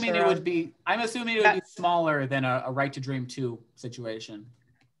has their own? I'm assuming it would be smaller than a Right to Dream 2 situation.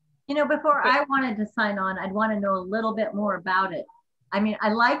 You know, before I wanted to sign on, I'd want to know a little bit more about it. I mean, I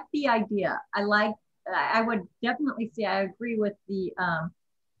like the idea. I would definitely say I agree with the,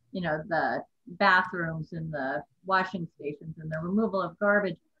 you know, the bathrooms and the washing stations and the removal of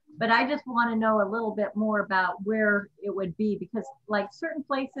garbage. But I just want to know a little bit more about where it would be, because like certain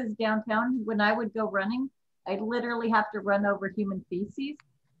places downtown, when I would go running, I literally have to run over human feces.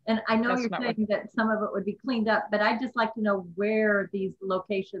 And I know you're saying that some of it would be cleaned up, but I'd just like to know where these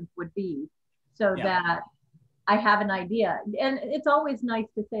locations would be so that I have an idea. And it's always nice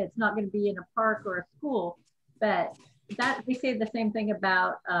to say it's not going to be in a park or a school, but that they say the same thing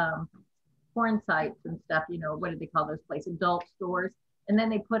about porn sites and stuff, you know, what do they call those places? Adult stores. And then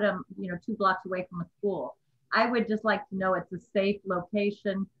they put them, you know, 2 blocks away from a school. I would just like to know it's a safe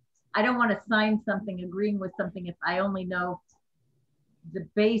location. I don't want to sign something, agreeing with something if I only know the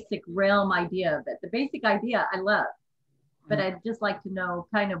basic realm idea of it. The basic idea I love, but I'd just like to know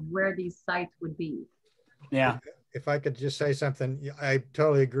kind of where these sites would be. Yeah. If I could just say something, I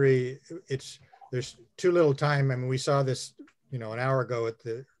totally agree. There's too little time. I mean, we saw this an hour ago at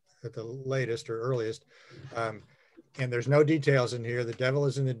the latest or earliest. And there's no details in here. The devil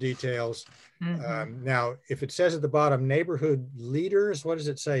is in the details. Now, if it says at the bottom, neighborhood leaders, what does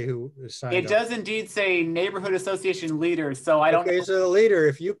it say? Who is signed It up? does indeed say neighborhood association leaders. So I don't know. Okay, so the leader,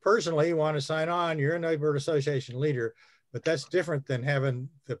 if you personally want to sign on, you're a neighborhood association leader, but that's different than having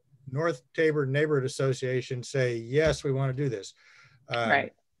the North Tabor Neighborhood Association say, yes, we want to do this.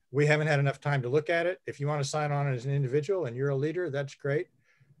 Right. We haven't had enough time to look at it. If you want to sign on as an individual and you're a leader, that's great.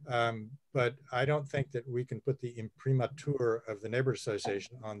 But I don't think that we can put the imprimatur of the neighborhood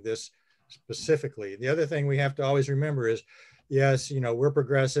association on this specifically. The other thing we have to always remember is, yes, we're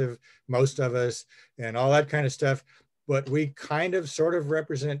progressive, most of us, and all that kind of stuff, but we kind of sort of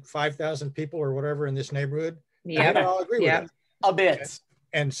represent 5,000 people or whatever in this neighborhood. Yeah. I all agree with it. A bit.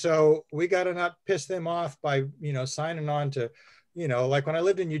 And so we got to not piss them off by, signing on to, like when I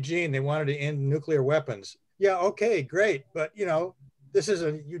lived in Eugene, they wanted to end nuclear weapons. Yeah, okay, great. But, this is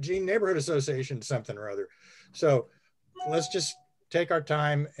a Eugene Neighborhood Association, something or other. So let's just take our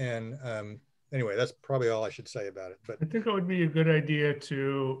time. And anyway, that's probably all I should say about it. But I think it would be a good idea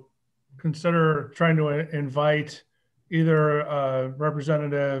to consider trying to invite either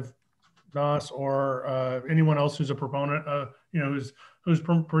Representative Noss or anyone else who's a proponent,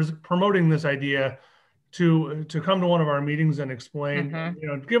 who's promoting this idea to come to one of our meetings and explain,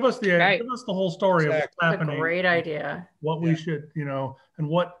 give us the whole story of what's happening. That's a great idea. What we should, and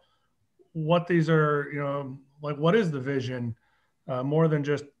what these are, like what is the vision, more than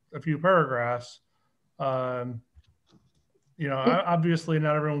just a few paragraphs. Obviously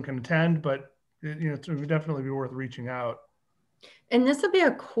not everyone can attend, but it would definitely be worth reaching out. And this would be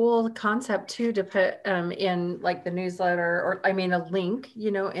a cool concept too, to put in like the newsletter, or a link,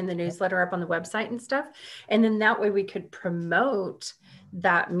 in the newsletter up on the website and stuff. And then that way we could promote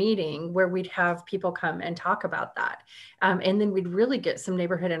that meeting where we'd have people come and talk about that. And then we'd really get some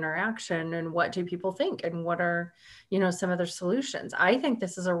neighborhood interaction and what do people think and what are, some other solutions. I think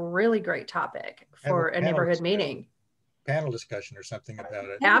this is a really great topic for a neighborhood meeting. Panel discussion or something about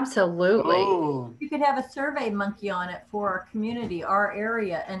it. Absolutely. Oh. You could have a survey monkey on it for our community, our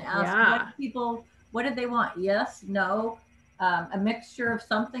area, and ask what did they want? Yes, no, a mixture of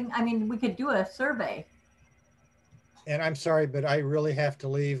something. We could do a survey. And I'm sorry, but I really have to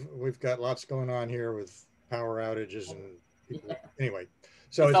leave. We've got lots going on here with power outages and people. Anyway,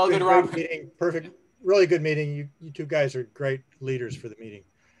 so it's been a great meeting, perfect, really good meeting. You two guys are great leaders for the meeting,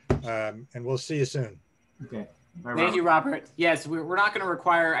 and we'll see you soon. Okay. Thank you, Robert. Yes, we're not going to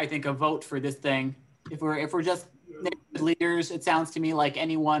require, I think, a vote for this thing. If we're just leaders, it sounds to me like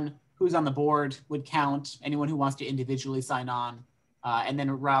anyone who's on the board would count. Anyone who wants to individually sign on, and then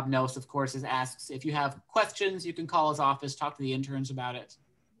Rob Noss, of course, asks if you have questions, you can call his office, talk to the interns about it.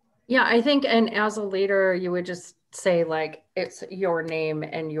 Yeah, I think, and as a leader, you would just say like it's your name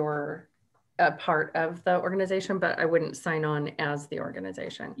and you're a part of the organization, but I wouldn't sign on as the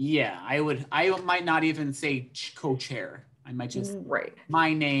organization. Yeah, I might not even say co-chair. I might just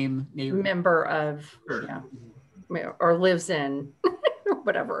my name, member of, or lives in,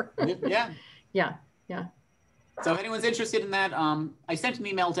 whatever. Yeah. So if anyone's interested in that, I sent an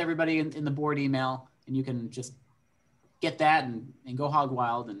email to everybody in the board email, and you can just get that and go hog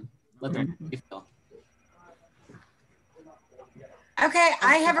wild and let them feel. Okay,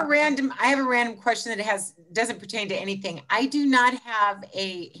 I have a random question that doesn't pertain to anything. I do not have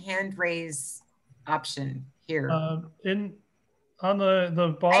a hand raise option here. On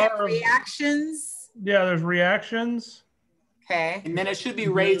the bar reactions. Yeah, there's reactions. Okay. And then it should be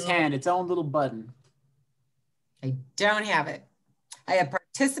raise hand, its own little button. I don't have it. I have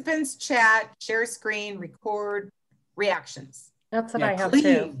participants, chat, share screen, record, reactions. That's what I have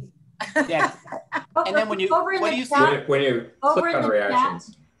too. Yeah. And then when you click on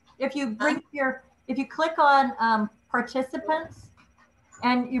reactions, if you click on participants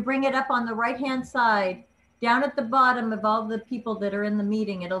and you bring it up on the right hand side, down at the bottom of all the people that are in the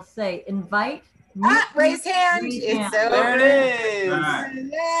meeting, it'll say invite. Raise hand. There it is.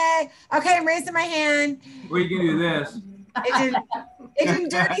 Yay. Okay, I'm raising my hand. We can do this. It didn't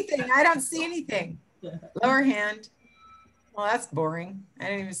do anything. I don't see anything. Lower hand. Well, that's boring. I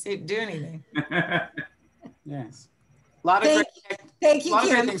didn't even see it do anything. Yes. A lot of great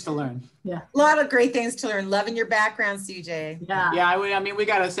things to learn. Yeah. A lot of great things to learn. Loving your background, CJ. Yeah. Yeah. I mean, we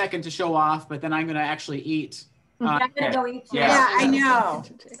got a second to show off, but then I'm going to actually eat. I'm gonna go eat. Yeah, I know.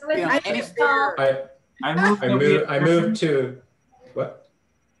 I moved to what?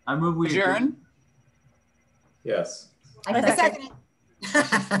 I moved we adjourn. Yes. I second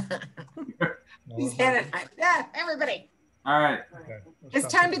it. He's had it. Yeah, everybody. All right. It's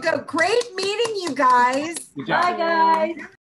time to go. Great meeting, you guys. Good job. Bye, guys.